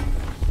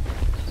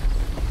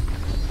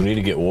 We need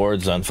to get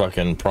wards on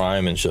fucking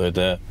Prime and shit like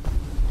that.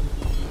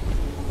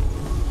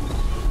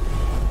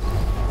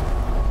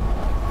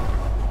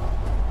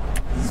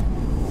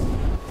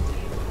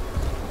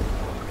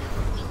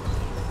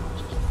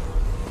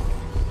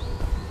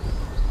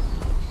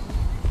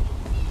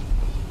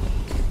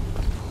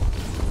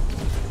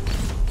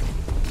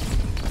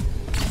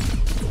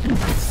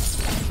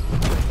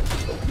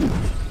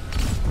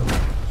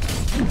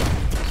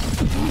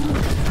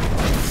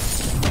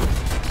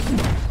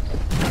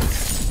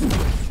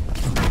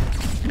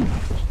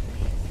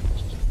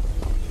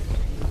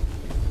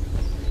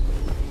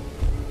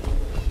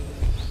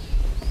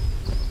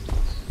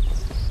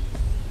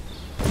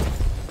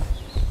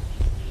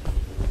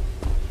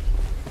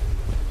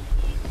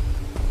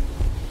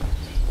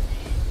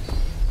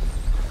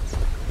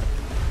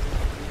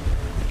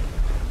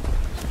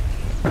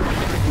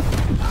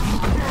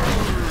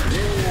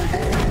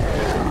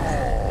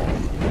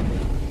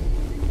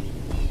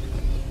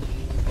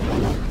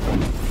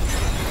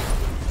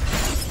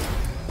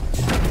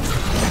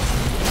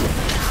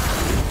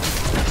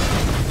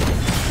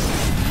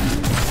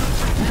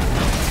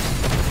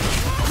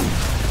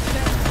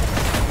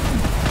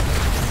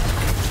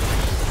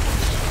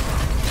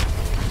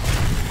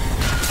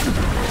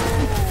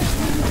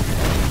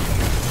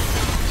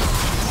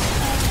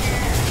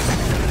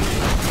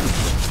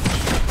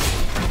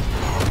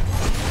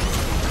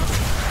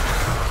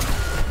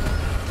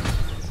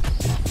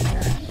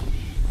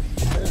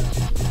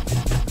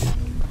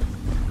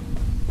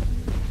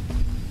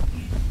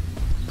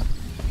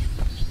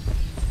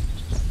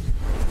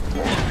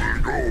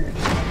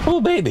 Oh,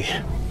 baby.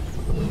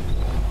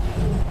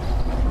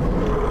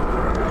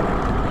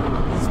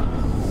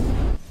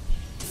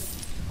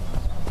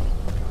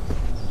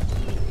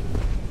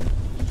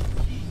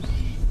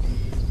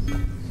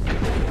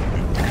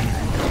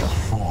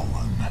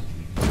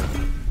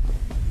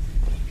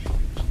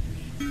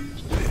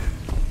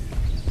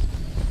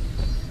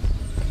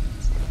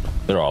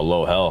 They're all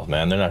low health,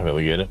 man. They're not gonna be able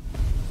to get it.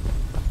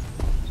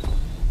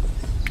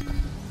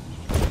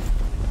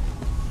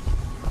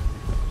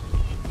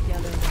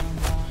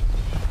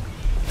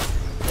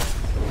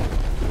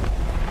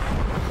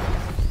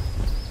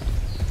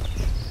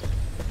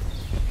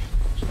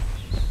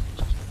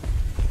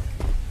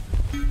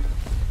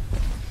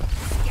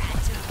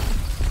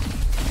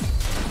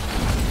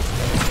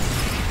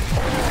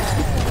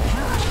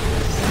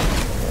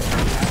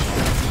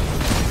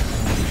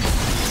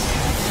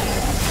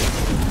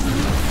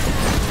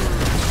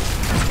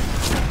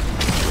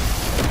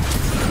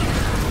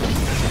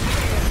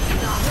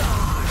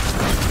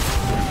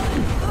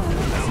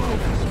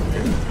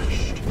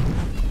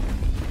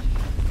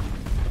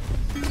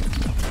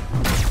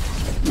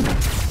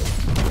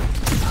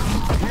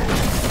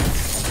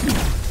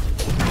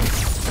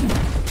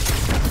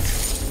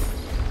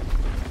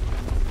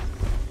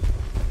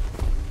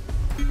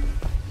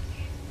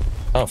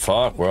 Oh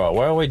fuck, where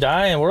are we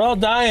dying? We're all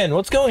dying.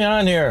 What's going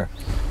on here?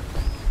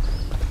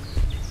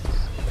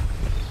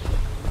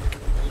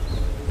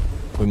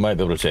 We might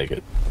be able to take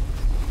it.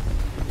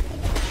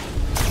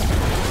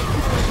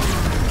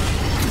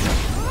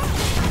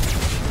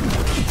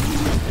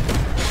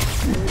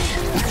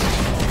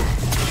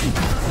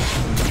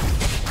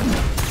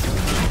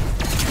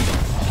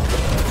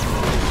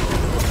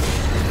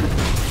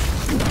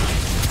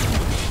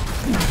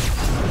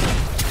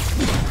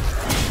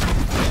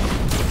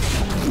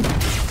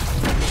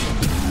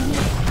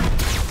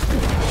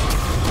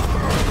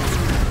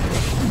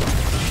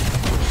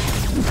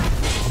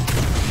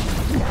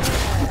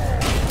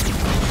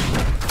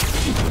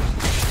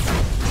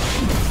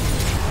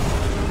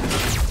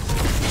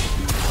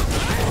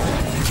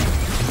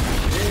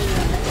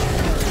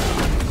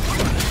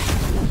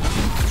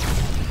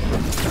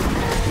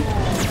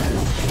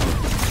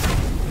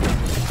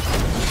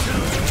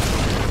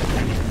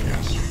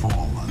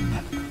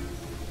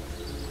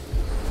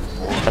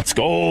 Let's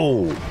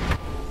go.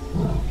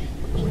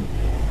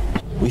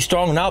 We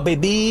strong now,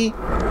 baby.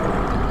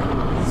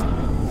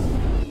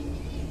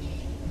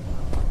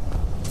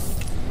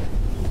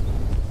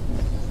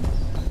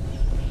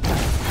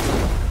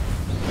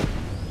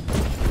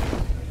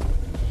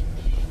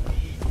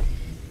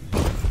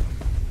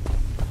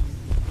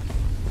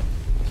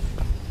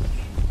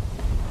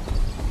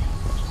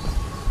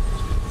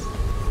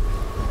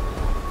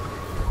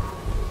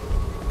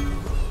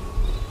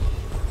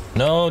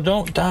 No,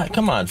 don't die.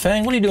 Come on,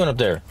 Fang. What are you doing up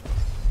there?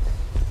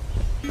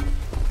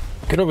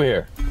 Get over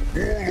here.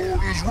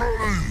 Warlord is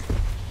ready.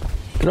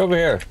 Get over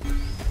here.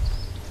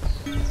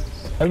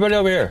 Everybody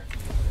over here.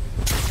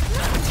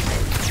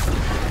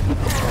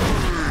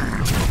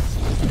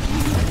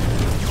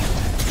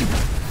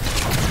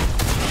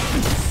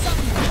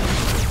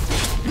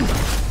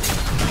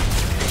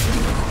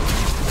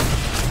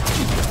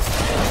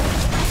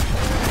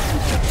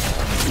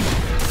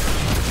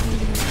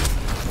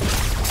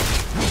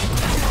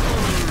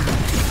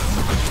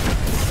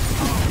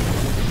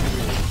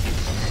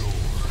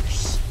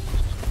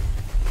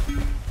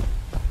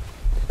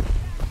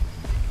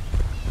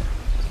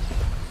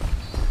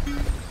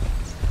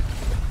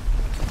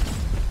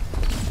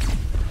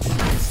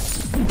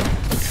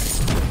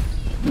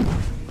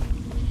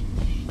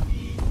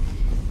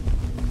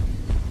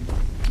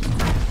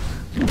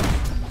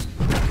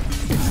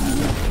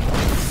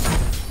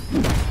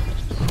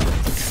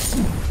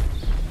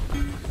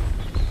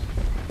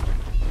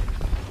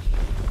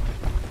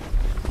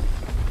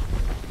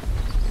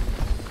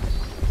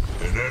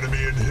 An enemy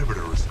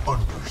inhibitor is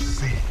under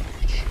siege.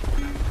 Enemy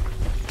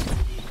inhibitor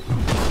under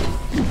siege.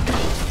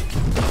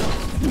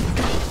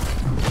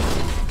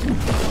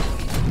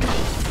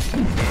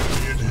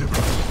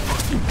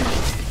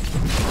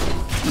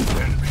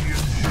 Enemy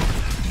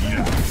inhibitor,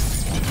 yes.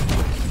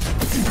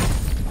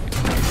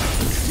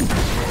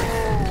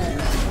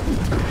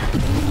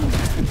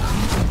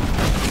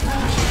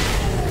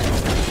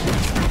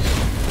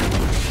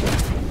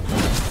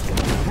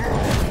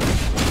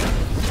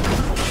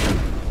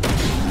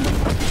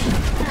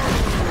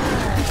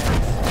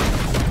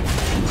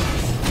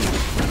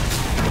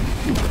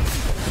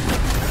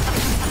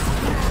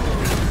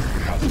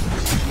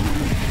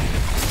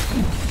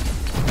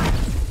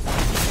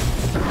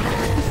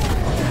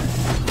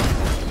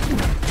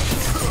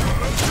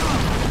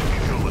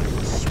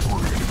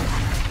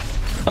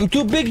 I'm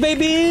too big,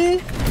 baby.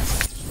 An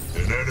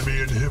enemy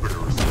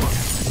inhibitor is under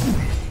siege.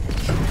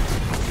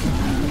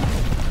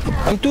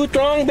 I'm too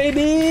strong,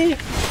 baby.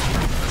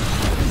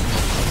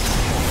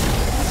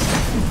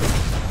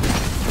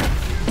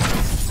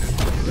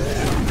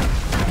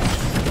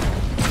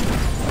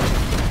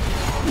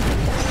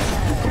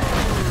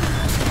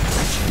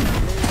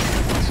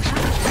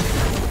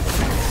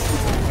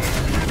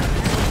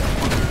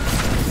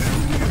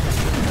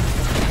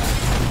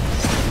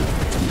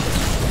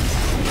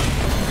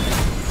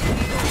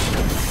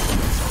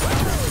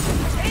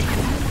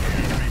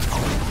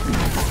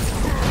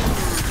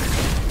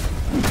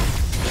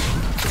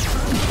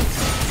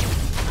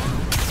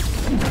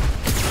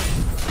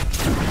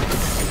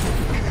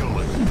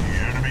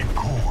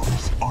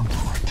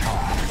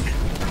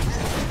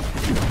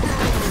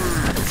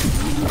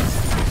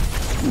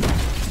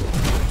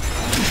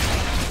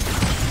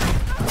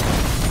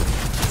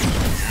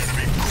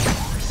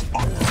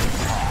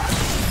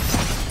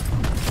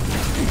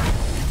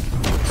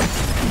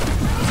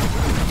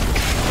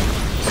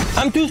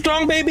 I'm too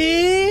strong,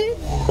 baby.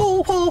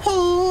 Hoo, hoo,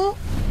 hoo.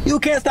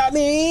 You can't stop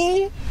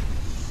me.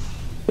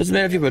 Doesn't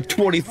matter if you have a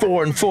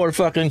 24-4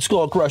 fucking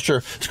Skull Crusher.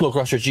 Skull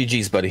Crusher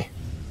GG's, buddy.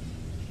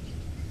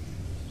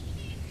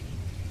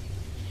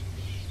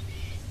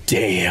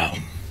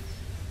 Damn.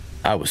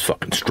 I was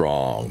fucking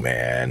strong,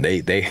 man.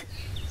 They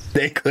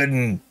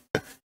couldn't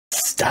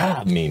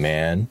stop me,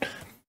 man.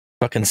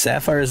 Fucking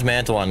Sapphire's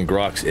Mantle on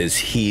Grux is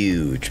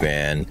huge,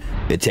 man.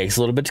 It takes a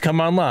little bit to come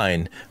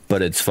online,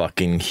 but it's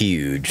fucking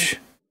huge.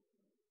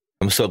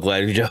 I'm so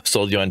glad we just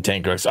sold you on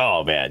tank Grux.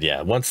 Oh man,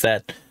 yeah. Once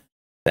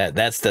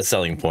that's the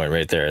selling point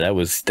right there. That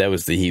was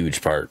the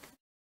huge part,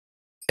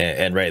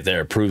 and right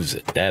there proves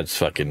it. That's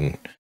fucking.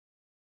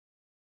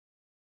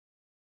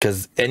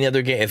 Because any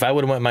other game, if I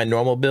would have went my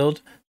normal build,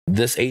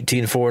 this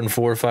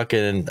 18-4-4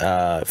 fucking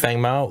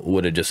Fang Mao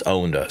would have just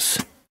owned us.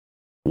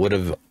 Would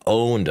have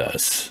owned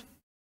us.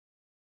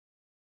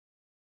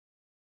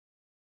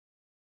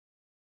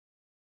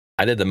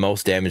 I did the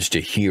most damage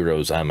to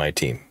heroes on my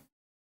team.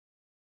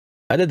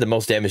 I did the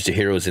most damage to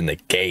heroes in the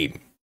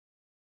game.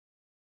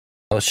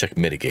 Let's check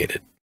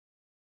mitigated.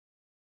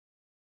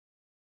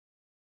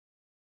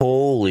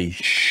 Holy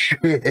shit.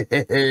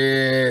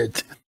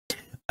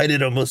 I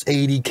did almost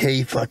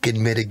 80k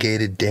fucking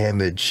mitigated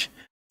damage.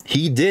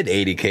 He did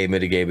 80k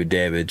mitigated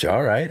damage.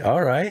 All right,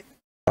 all right.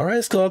 All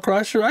right, Skull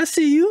Crusher, I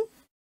see you.